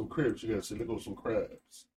there goes some Crips. You gotta say there goes some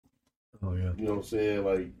crabs. Oh yeah. You know what I'm saying?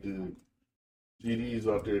 Like, the GDs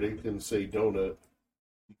out there, they couldn't say donut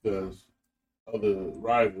because other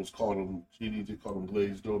rivals called them GDs. They call them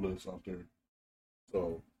glazed donuts out there.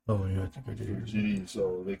 So. Oh yeah, I think I did. GD,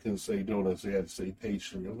 so they couldn't say donuts. They had to say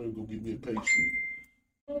pastry. I'm gonna go get me a pastry.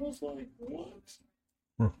 I was like, what?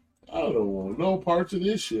 I don't want no parts of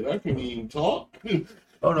this shit. I can't even talk.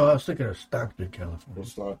 Oh no, I was thinking of Stockton, California. Oh,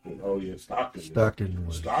 Stockton. Oh yeah, Stockton.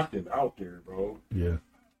 Stockton out there, bro. Yeah.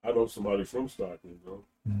 I know somebody from Stockton, bro.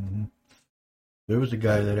 Mm-hmm. There was a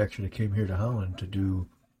guy that actually came here to Holland to do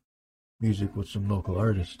music with some local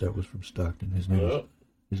artists that was from Stockton. His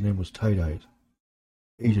name was Tight Eyes,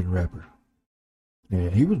 Asian rapper. Yeah,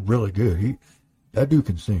 he was really good. That dude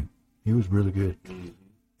can sing. He was really good,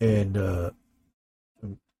 and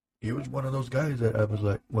he was one of those guys that I was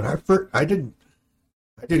like, when I did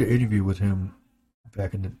an interview with him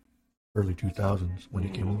back in the early 2000s when he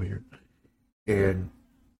came over here, and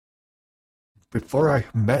before I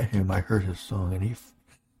met him, I heard his song, and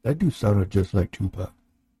that dude sounded just like Tupac.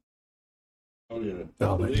 Oh yeah,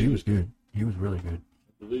 oh man, he was good. He was really good.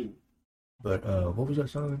 I believe. But what was that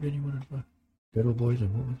song again you wanted to play? Ghetto Boys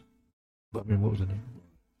and what was the name?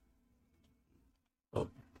 Oh,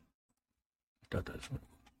 I thought that's one.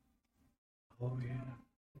 Oh yeah.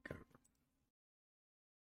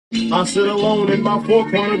 I sit alone in my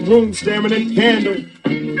four-cornered room staring at candle.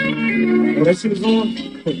 Oh, that shit is on?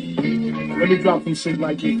 Let me drop some shit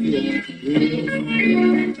like this here.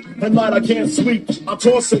 At night I can't sleep. I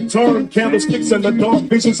toss and turn. Candlesticks in the dark.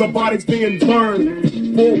 Visions of bodies being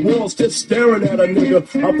burned. Four walls just staring at a nigga.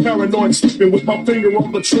 I'm paranoid sleeping with my finger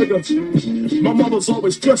on the trigger. My mother's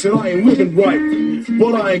always stressing I ain't living right.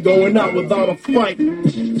 But I ain't going out without a fight.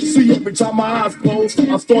 See, every time my eyes close,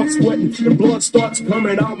 I start sweating and blood starts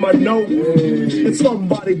coming out my nose. It's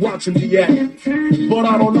somebody watching the act, but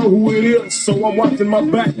I don't know who it is, so I'm watching my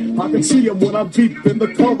back. I can see him when I'm deep in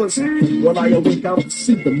the colors. When I awake, I don't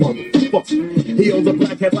see the motherfucker. He owns a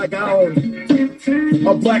black hat like I own.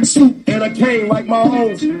 A black suit and a cane like my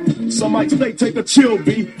own. Some might say take a chill,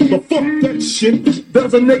 B, but fuck that shit.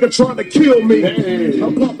 There's a nigga trying to kill me. Hey.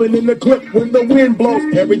 I'm popping in the clip when the wind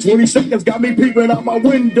blows. Every 20 seconds got me peeping out my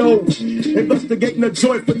window. Investigating the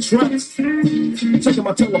joint for traps. Checking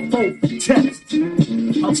my telephone for text.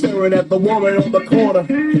 I'm staring at the woman on the corner.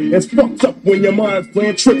 It's fucked up when your mind's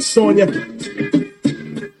playing tricks on you.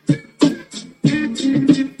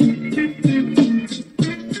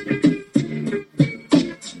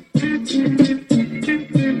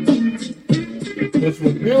 That's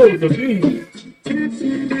what bills are these.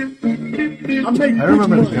 I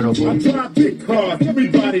remember the I drive big cars,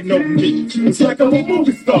 everybody know me. It's like I'm a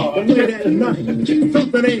movie star, but late at night,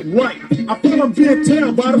 something ain't right. I feel I'm being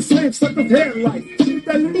tailed by the same sucker's headlight.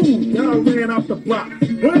 That move, now I ran off the block.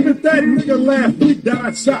 When did that nigga last week that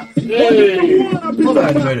I shot? Hold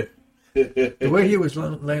on a minute. The way he was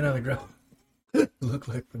laying on the ground looked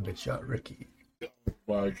like when they shot Ricky. Oh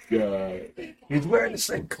my God. He's wearing the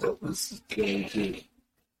same clothes.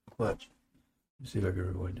 Watch. Let's see if I can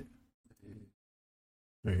rewind it.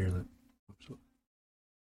 Right here, look. Oops.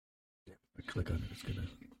 Yeah, if I click on it, it's gonna.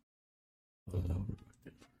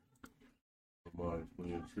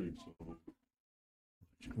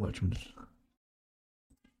 Watch this.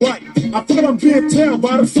 Right, I thought I'm being tailed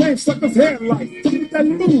by the same sucker's headlight. That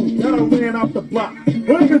move, now I ran off the block.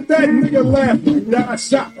 When did that nigga last week that I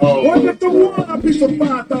shot? When did the one I piece of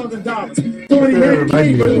 $5,000? 30 head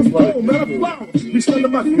came, but it was cold, not a flower. He's under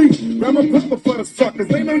my feet, grab a pepper for the suckers.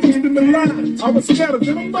 They no use in the line. I was scattered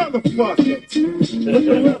than a motherfucker. Look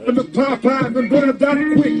around in the Popeyes and burn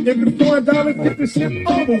down quick. If it's $4, get this shit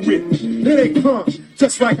over with. Here they come,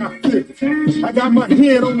 just like I figured. I got my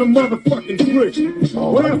hand on the motherfucking trigger.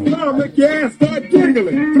 Well, now make your ass start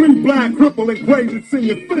giggling. 3 blind, crippled, and crazy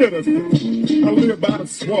senior theaters. I live by the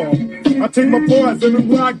swamp. I take my boys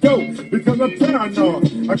everywhere I go because I'm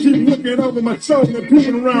paranoid. I keep looking over my shoulder and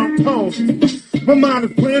peeking around town. My mind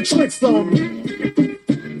is playing tricks on me.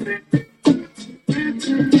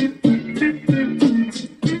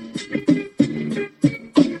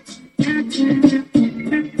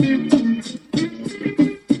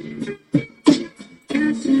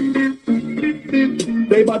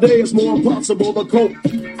 Day by day, it's more impossible to cope.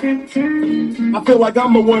 I feel like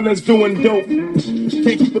I'm the one that's doing dope.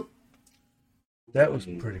 Can't keep it. That was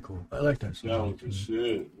pretty cool. I like that song. That was the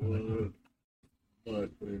shit.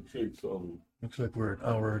 Looks like we're an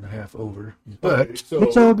hour and a half over, but it's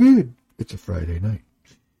all good. It's a Friday night.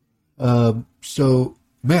 So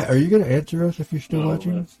Matt, are you going to answer us if you're still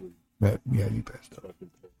watching? Matt, yeah, you passed out.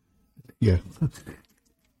 Yeah,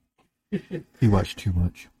 he watched too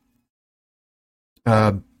much.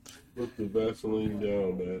 Put the Vaseline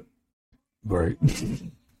down, man. Right.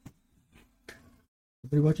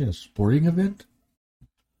 Somebody watching a sporting event?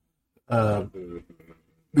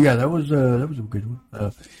 Yeah, that was a good one.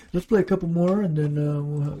 Let's play a couple more, and then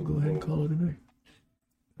we'll go ahead and call it a night.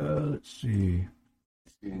 Let's see.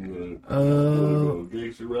 Go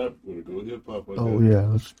gangster rap, go hip hop. Oh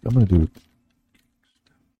yeah, I'm gonna do it.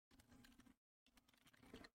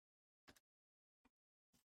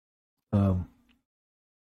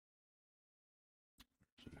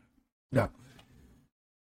 Yeah,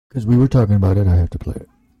 because we were talking about it, I have to play it.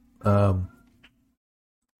 Yeah.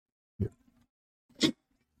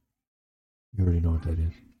 You already know what that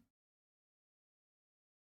is.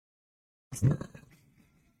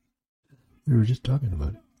 We were just talking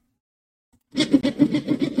about it.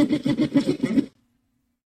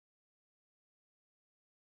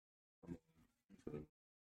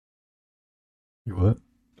 You what?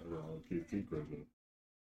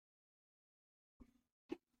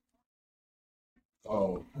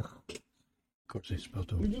 Oh. Of course they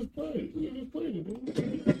spelled over. We just played it.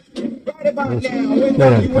 Right about now,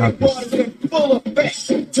 NWA boys in full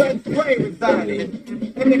effect. Judge Gray residing.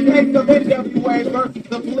 In the case of NWA versus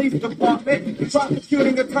the police department,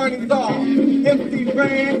 prosecuting attorneys are MC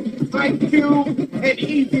Ran, Ice Cube, and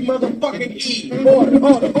Easy motherfucking E. Order.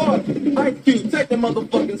 Ice Cube, take the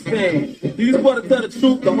motherfucking stand. Do you just want to tell the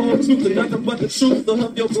truth, the whole truth, and nothing but the truth to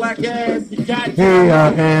help your black ass? You got it. Here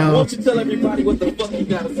I am. Won't you tell everybody what the fuck you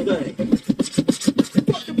gotta say?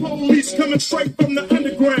 Police coming straight from the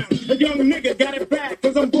underground. A young nigga got it bad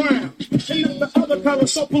cause I'm brown. And not the other color,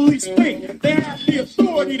 so police think they have the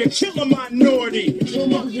authority to kill a minority. Fuck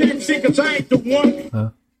that shit cause I ain't the one.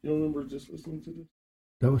 Huh? You don't remember just listening to this?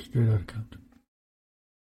 That was straight out of Compton.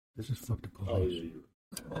 This is Fuck the Police.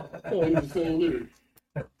 Oh, it's the same lyrics.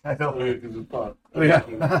 I know. Oh, yeah, because it's pop. Oh, yeah.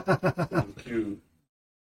 It was cute.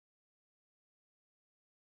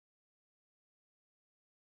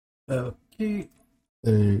 Okay.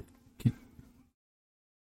 Me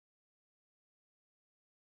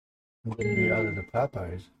out of the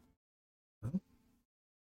Popeyes. Huh?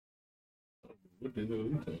 What the hell are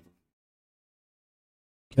you talking?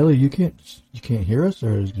 Kelly, you can't hear us,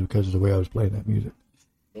 or is it because of the way I was playing that music?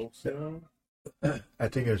 No sound? I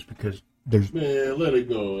think it's because there's... Man, let it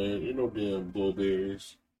go, man. Ain't no damn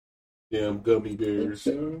blueberries. Damn gummy bears.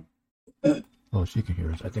 Oh, she can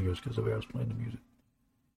hear us. I think it was because of the way I was playing the music.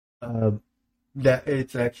 That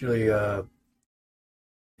it's actually...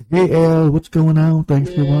 Hey, Al, what's going on?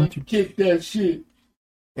 Thanks for watching. Kick that shit.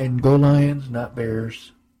 And go Lions, not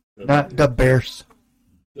Bears. Not the Bears.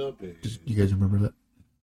 The Bears. You guys remember that?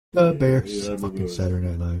 The Bears. Yeah, fucking Saturday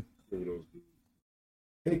Night Live. Yeah.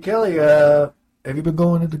 Hey, Kelly, have you been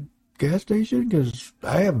going to the gas station? Because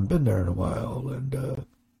I haven't been there in a while, and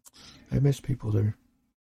I miss people there.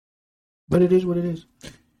 But it is what it is.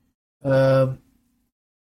 I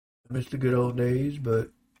miss the good old days, but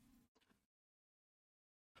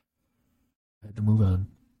I had to move on.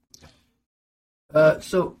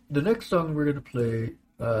 So the next song we're going to play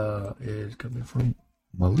is coming from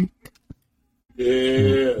Malik.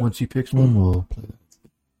 Yeah. Once he picks one, we'll play that.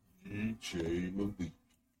 DJ Malik.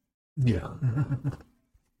 Yeah.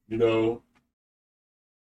 You know,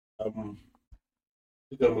 I think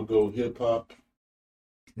I'm gonna go hip hop.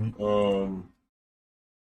 When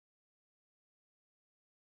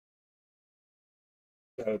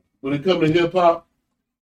it comes to hip hop,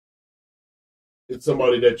 it's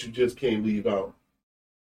somebody that you just can't leave out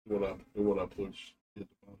when I push hip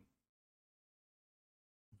hop.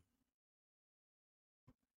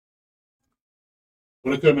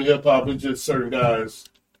 When it comes to hip hop, it's just certain guys,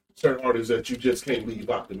 certain artists that you just can't leave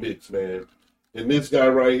out the mix, man. And this guy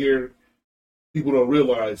right here, people don't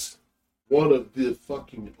realize one of the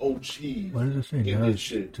fucking OGs. What does it say? In this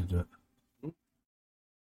shit. To the...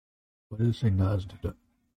 What does it say? Nas to the...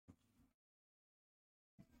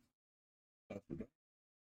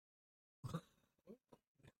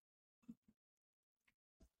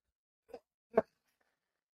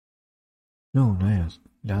 No, Nas.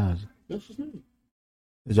 That's his name.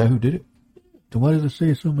 Is that who did it? Then why does it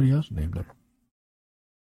say somebody else's name there?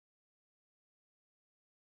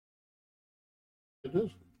 It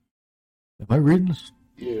is. Am I reading this?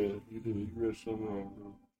 Yeah, you did. You read something wrong,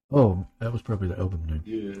 bro. Oh, that was probably the album name.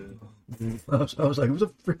 Yeah. I was like, what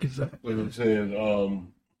the frick is that? Like I'm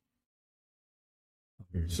saying,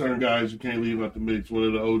 certain guys you can't leave out the mix. One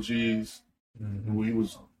of the OGs,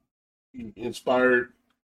 he inspired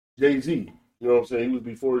Jay-Z. You know what I'm saying? He was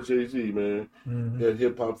before Jay-Z, man. That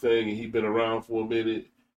hip-hop thing, and he's been around for a minute,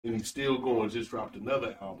 and he's still going. Just dropped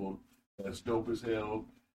another album that's dope as hell.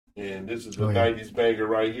 And this is a 90s banger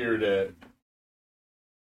right here that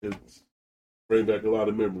is bring back a lot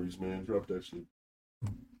of memories, man. Drop that shit.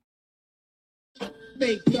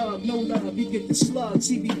 Fake love, no love, you get the slug.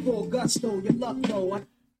 CB4 gusto, your luck low.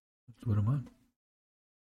 That's what am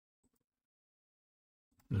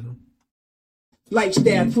I?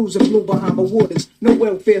 Lifestyle cruising blue Bahama waters. No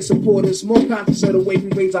welfare supporters. More conscious of the way we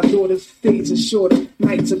raise our daughters. Days are shorter,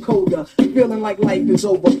 nights are colder. Feeling like life is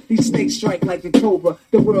over. These snakes strike like a cobra.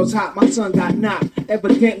 The world's hot, my son got knocked.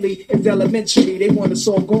 Evidently, it's elementary. They want us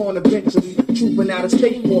all gone eventually. Trooping out of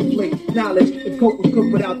state for a plate. Knowledge, if Coke was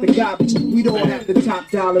cooked without the garbage, we'd all have the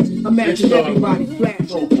top dollars. Imagine everybody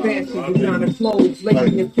flashing, fashion, designer clothes.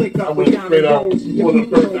 Laking your flick up with diamond rolls. Your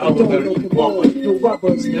people no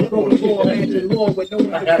rubbers. Roll floor, imagine law with no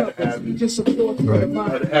undercovers. Just some thoughts for the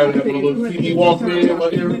mind. Have a little CD walk in my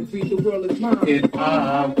ear. The world is mine. And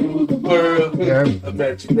I rule the world.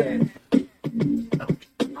 Imagine that.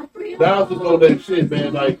 Now was on that shit,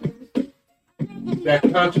 man. Like that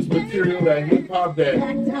conscious material, that hip hop, that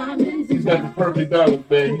he's got the perfect balance,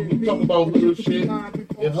 man. He talk about little shit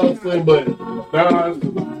and hustling, but Nas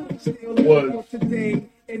was.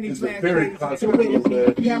 It's a very controversial,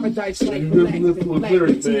 man. Paradise like you really listen to his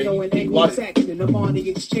lyrics, man. Anglo-Saxon, the money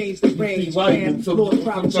exchange, the range, and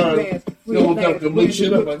sometimes you don't have to look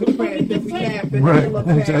shit up. Right,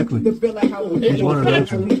 exactly. It's one of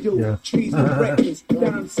those. Yeah. Trees and breakfast,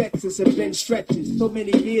 down sexes and been stretches. So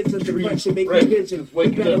many years of depression make me vision.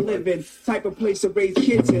 Better living, type of place to raise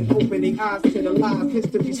kids in. Opening eyes to the lies,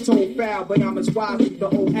 history's told foul, but I'm as wise as the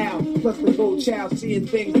old owl. Plus the gold child, seeing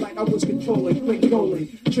things like I was controlling, quick rolling.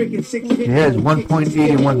 Tricking 6 He has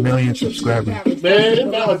 1.81 million subscribers.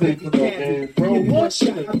 Man, nowadays, bro, what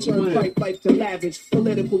shit? I turn fight life to lavish.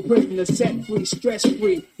 Political prisoner, set free, stress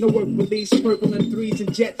free. No work release, purple and threes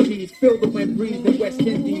and jet skis. Feel the wind breeze in West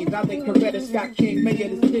Indies. I think Coretta Scott King,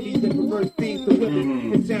 mayor of the cities, and reverse themes to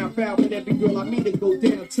women. It sound foul, but every girl I meet to go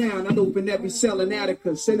downtown. I'd open every cell in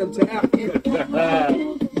Attica, send them to Africa.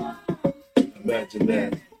 Imagine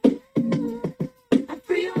Imagine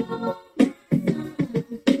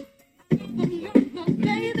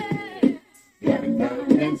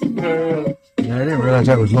that. Yeah, I didn't realize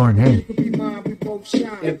that was Lauren Hay.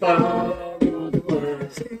 If I rule the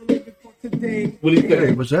world. What do you think?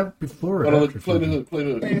 Hey, was that before or after? Play the hook, play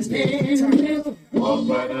the hook. Walk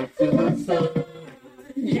right up to the sun.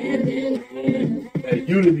 That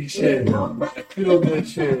unity shit. That feel good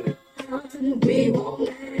shit. Right. That we won't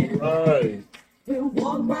land.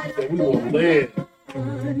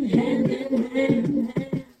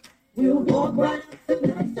 We'll walk right up to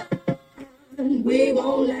the sun. We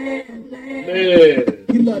won't land. Man.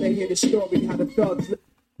 You love to hear the story how the thugs live.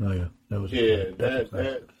 Oh yeah, that was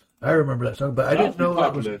that. I remember that song, but I didn't know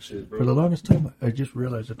that was that shit, bro. for the longest time. I just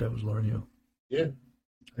realized that was Lauryn Hill. Yeah,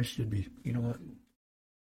 I should be. You know what?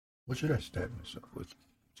 What should I stab myself with?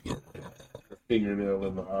 A fingernail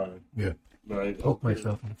in the eye. Yeah, right. Poke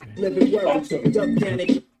myself in the face. Living words,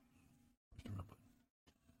 organic.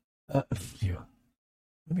 Yeah.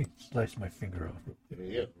 Let me slice my finger off.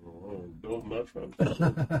 Yeah, don't not trying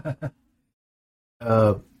to.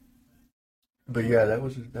 But yeah,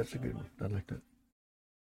 that's a good one. I like that.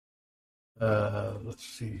 Let's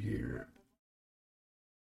see here.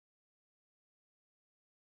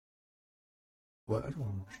 Well, I don't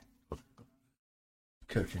know.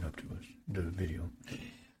 Catching up to us, the video.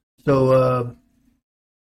 So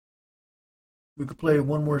we could play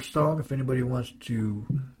one more song if anybody wants to.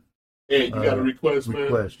 Hey, you got a request, man?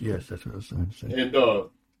 Request, yes, that's what I was trying to say. And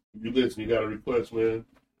you listen, you got a request, man.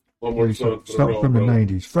 One more song for something from the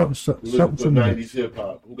 90s. Something from the 90s hip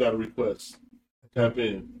hop. Who got a request? Tap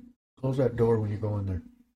in. Close that door when you go in there.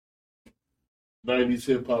 90s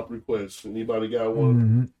hip hop requests. Anybody got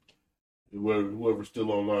one? Mm-hmm. Whoever's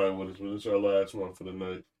still online with us, this is our last one for the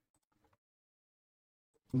night.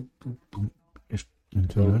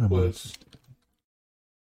 Until then, let's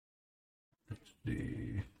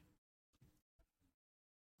see.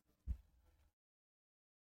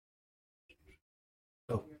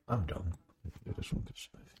 Oh, I'm done. This one gets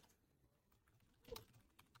spicy.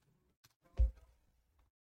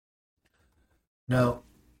 Now,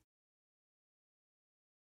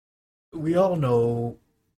 we all know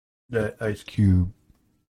that Ice Cube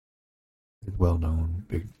is well known,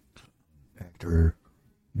 big actor,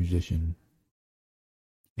 musician,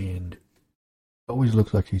 and always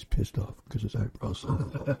looks like he's pissed off because his eyebrows.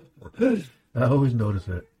 I always notice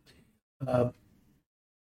that.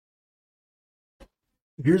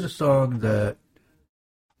 Here's a song that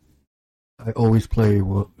I always play,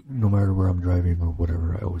 no matter where I'm driving or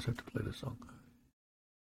whatever. I always have to play this song.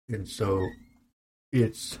 And so,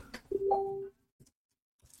 it's...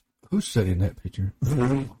 Who's setting that picture?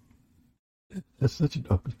 That's such an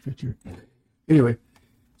ugly picture. Anyway,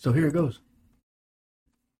 so here it goes.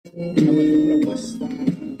 Ain't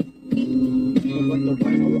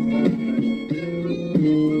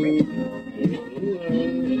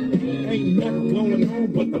nothing going on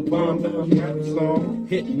but the bomb rap song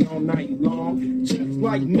hitting all night long. Just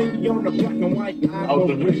like me on the black and white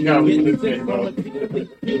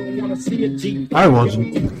I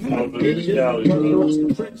wasn't.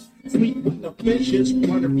 Sleep with the fishes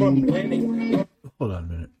running from landing. Hold on a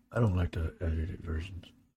minute. I don't like the edited versions.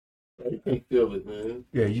 You can feel it, man.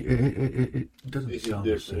 Yeah, it doesn't sound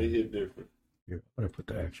the different. same. It hit different. Here, I'm going to put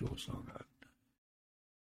the actual song on.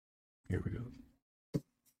 Here we go.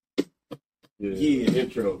 Yeah.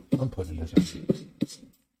 Intro. I'm putting this on.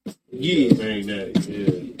 Yeah. Bang that.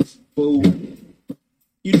 Yeah. Fool.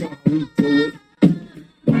 You know how we do it.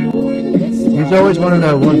 He's always one of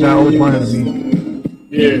the ones I always wanted to meet.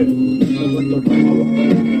 Yeah.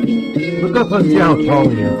 Look up and see how tall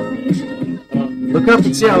he is. Look up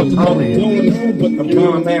and see how tall he is.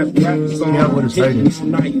 Yeah, what his height is.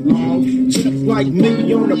 Just like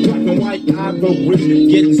me on the black and white ivory,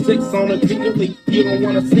 getting six on a daily. You don't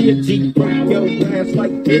want to see a Jeep break your glass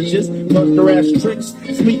like bitches, bust their ass tricks,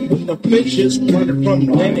 sleep with the fishes, running from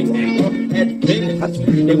landing up at Venice.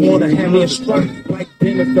 They want to have me a strike like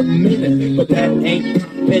Dennis a minute, but that ain't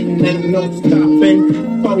poppin', ain't no stopping.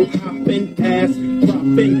 Faux hopping, ass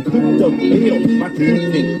dropping, cool the bill, my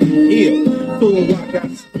shooting ill. Fool, I got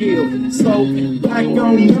skill. So back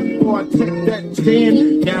on up, or I take that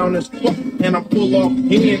 10 down as fuck, and I pull off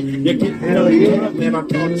hand. You get no love, and I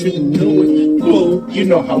thought you knew it. Fool, you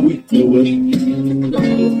know how we do it.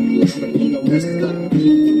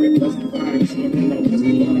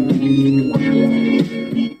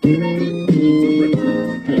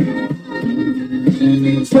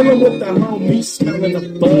 Chillin' with the homies, smelling the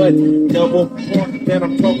bud. Double park that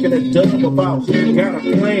I'm talking to Dub about. Who got a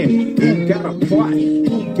plan? Who got a plot?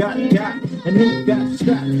 Who got and who got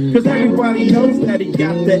shot. Cause everybody knows that he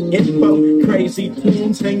got that info. Crazy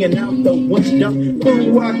tunes hanging out the window.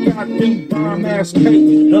 Ooh, I got them bomb ass cake,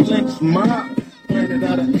 the lynch mob. Planet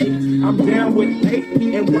out of 8, I'm down with 8,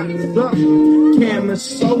 and what's up? Cam and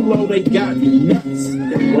Solo, they got nuts.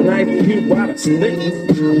 When I hear why the slick, I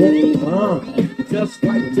want the bomb. Just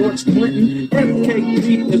like George Clinton,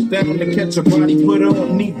 FKG is down to catch a body, put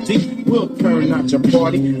on knee deep, we'll turn out your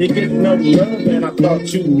party. You get no love, and I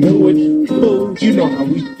thought you knew it. Fool, you know how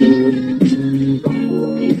we do it.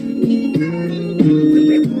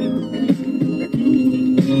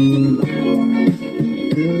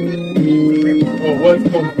 Oh, what's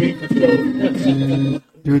gonna be for sure?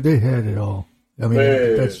 Dude, they had it all. I mean,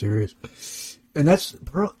 Man. that's serious. And that's,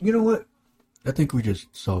 you know what? I think we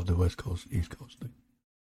just solved the West Coast, East Coast thing.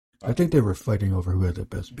 I think they were fighting over who had the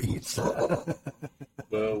best beats.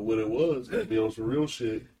 Well, what it was, to be on some real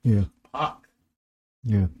shit, Yeah. Pac,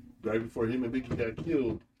 Yeah. right before him and Biggie got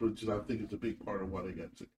killed, which I think is a big part of why they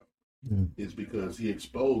got took out, Yeah. is because he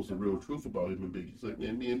exposed the real truth about him and Biggie. He's like,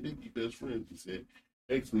 man, me and Biggie best friends. He said,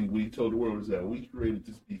 actually, we told the world is that we created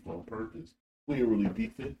this beef on purpose. We ain't really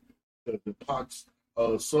beefing. Because the Pac's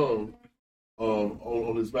song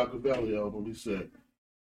on his Machiavelli album, he said,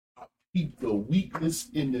 I peeped the weakness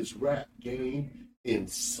in this rap game and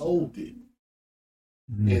sold it.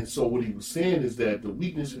 And so what he was saying is that the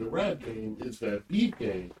weakness in the rap game is that beef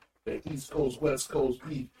game, that East Coast, West Coast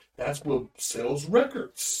beef. That's what sells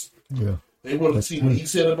records. Yeah. They want to see what he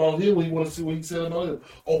said about him. We want to see what he said about him.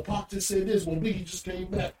 Oh, Pac just said this when Biggie just came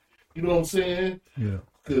back. You know what I'm saying? Yeah.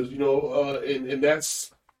 Because, you know, and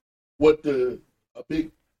that's what a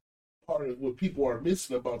big part of what people are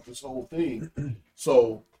missing about this whole thing.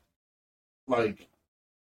 So, like,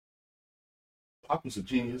 Pac was a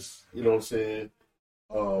genius. You know what I'm saying?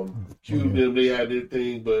 Cuban, they had their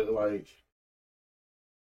thing, but like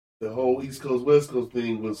the whole East Coast West Coast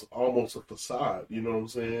thing was almost a facade. You know what I'm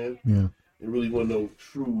saying? Yeah. It really wasn't no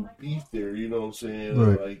true beef there. You know what I'm saying?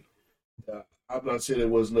 Right. Like, I'm not saying it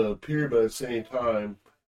wasn't a period, but at the same time,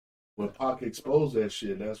 when Pac exposed that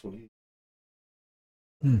shit, that's when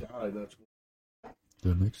he died. That's when,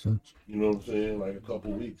 That makes sense. you know what I'm saying? Like a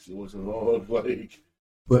couple weeks. It wasn't long. Like,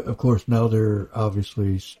 But of course, now they're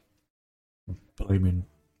obviously blaming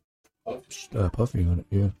Puffy on it.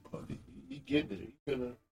 Yeah. he getting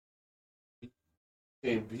it.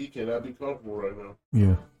 He cannot be comfortable right now.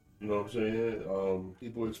 Yeah. You know what I'm saying?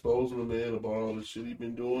 People exposing the man about all the shit he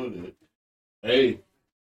been doing. And, hey,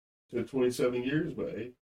 took 27 years, but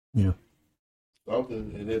hey. Yeah.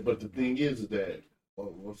 Something. And then, but the thing is that,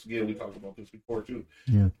 once again, we talked about this before too.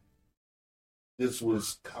 Yeah. This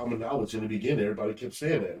was common knowledge in the beginning. Everybody kept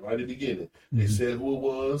saying that right at the beginning. They said who it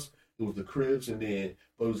was. It was the Crips, and then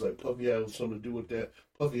but it was like Puffy had something to do with that.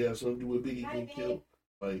 Puffy had something to do with Biggie getting killed.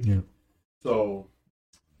 Like, so,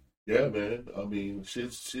 yeah, man. I mean,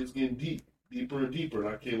 shit's getting deeper and deeper, and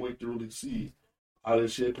I can't wait to really see how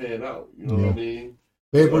this shit pan out. You know what I mean?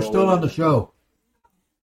 Babe, So, we're still on the show.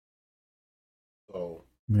 So,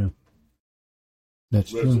 yeah.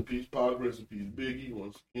 That's rest true. in peace, Pac. Rest in peace, Biggie.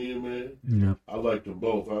 Once again, man. Yeah. I like them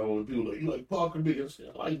both. I don't want people like, you like Pac or Biggie? I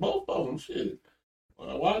said, I like both of them. Shit.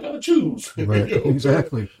 Why I gotta choose? Right. You know,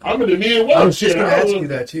 Exactly. I'm in the near I was just shit. going to ask you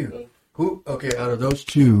that too. Who? Okay, out of those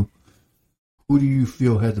two, who do you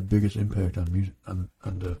feel had the biggest impact on music? On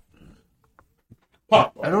the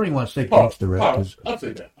Pac. I don't even want to say Pac. gangsta rap. I'll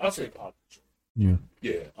say that. I'll say Pac. Yeah.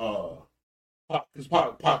 Yeah. Pac, because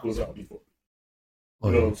Pac was out before. Oh,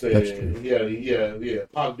 You know what I'm saying? that's true. Yeah.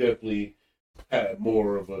 Pac definitely had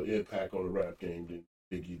more of an impact on the rap game than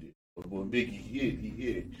Biggie did. But when Biggie hit, he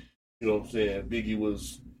hit. You know what I'm saying? Biggie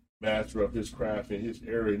was master of his craft in his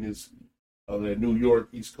era in his that New York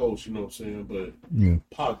East Coast. You know what I'm saying? But Yeah.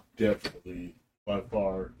 Pac definitely by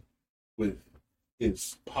far with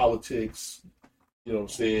his politics. You know what I'm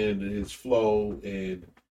saying? His flow and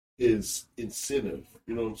his incentive.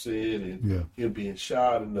 You know what I'm saying? And him being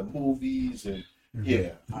shot in the movies and.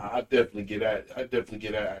 Yeah, I definitely get that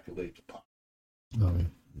accolade to Pac. Oh, yeah.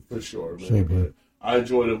 For sure, man. Same here. But I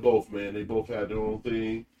enjoy them both, man. They both had their own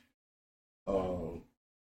thing. I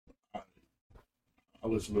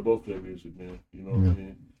listen to both their music, man. You know what I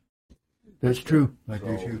mean? That's true. I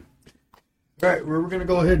do too. All right, we're going to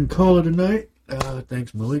go ahead and call it a night.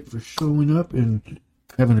 Thanks, Malik, for showing up and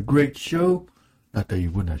having a great show. Not that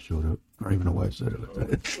you wouldn't have showed up. I don't even know why I said it like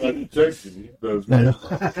that. You texted me. I know.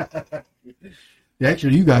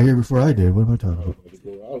 Actually, you got here before I did. What am I talking about? I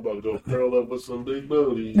was about to go curl up with some big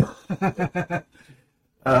booty.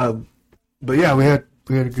 But yeah, we had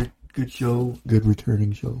a good show, good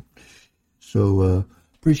returning show. So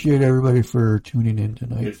appreciate everybody for tuning in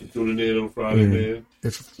tonight. Thanks for tuning in on Friday, man.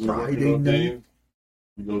 It's Friday night.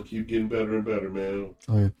 We're going to keep getting better and better, man.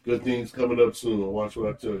 Oh, yeah. Good things coming up soon. Watch what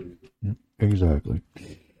I tell you. Exactly.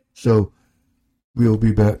 So, we'll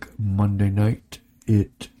be back Monday night.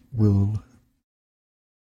 It will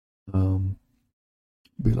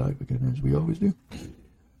be live again, as we always do.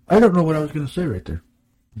 I don't know what I was going to say right there.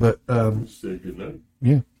 But, say good night.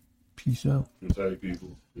 Yeah. Peace out. Good night,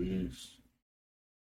 people. Peace.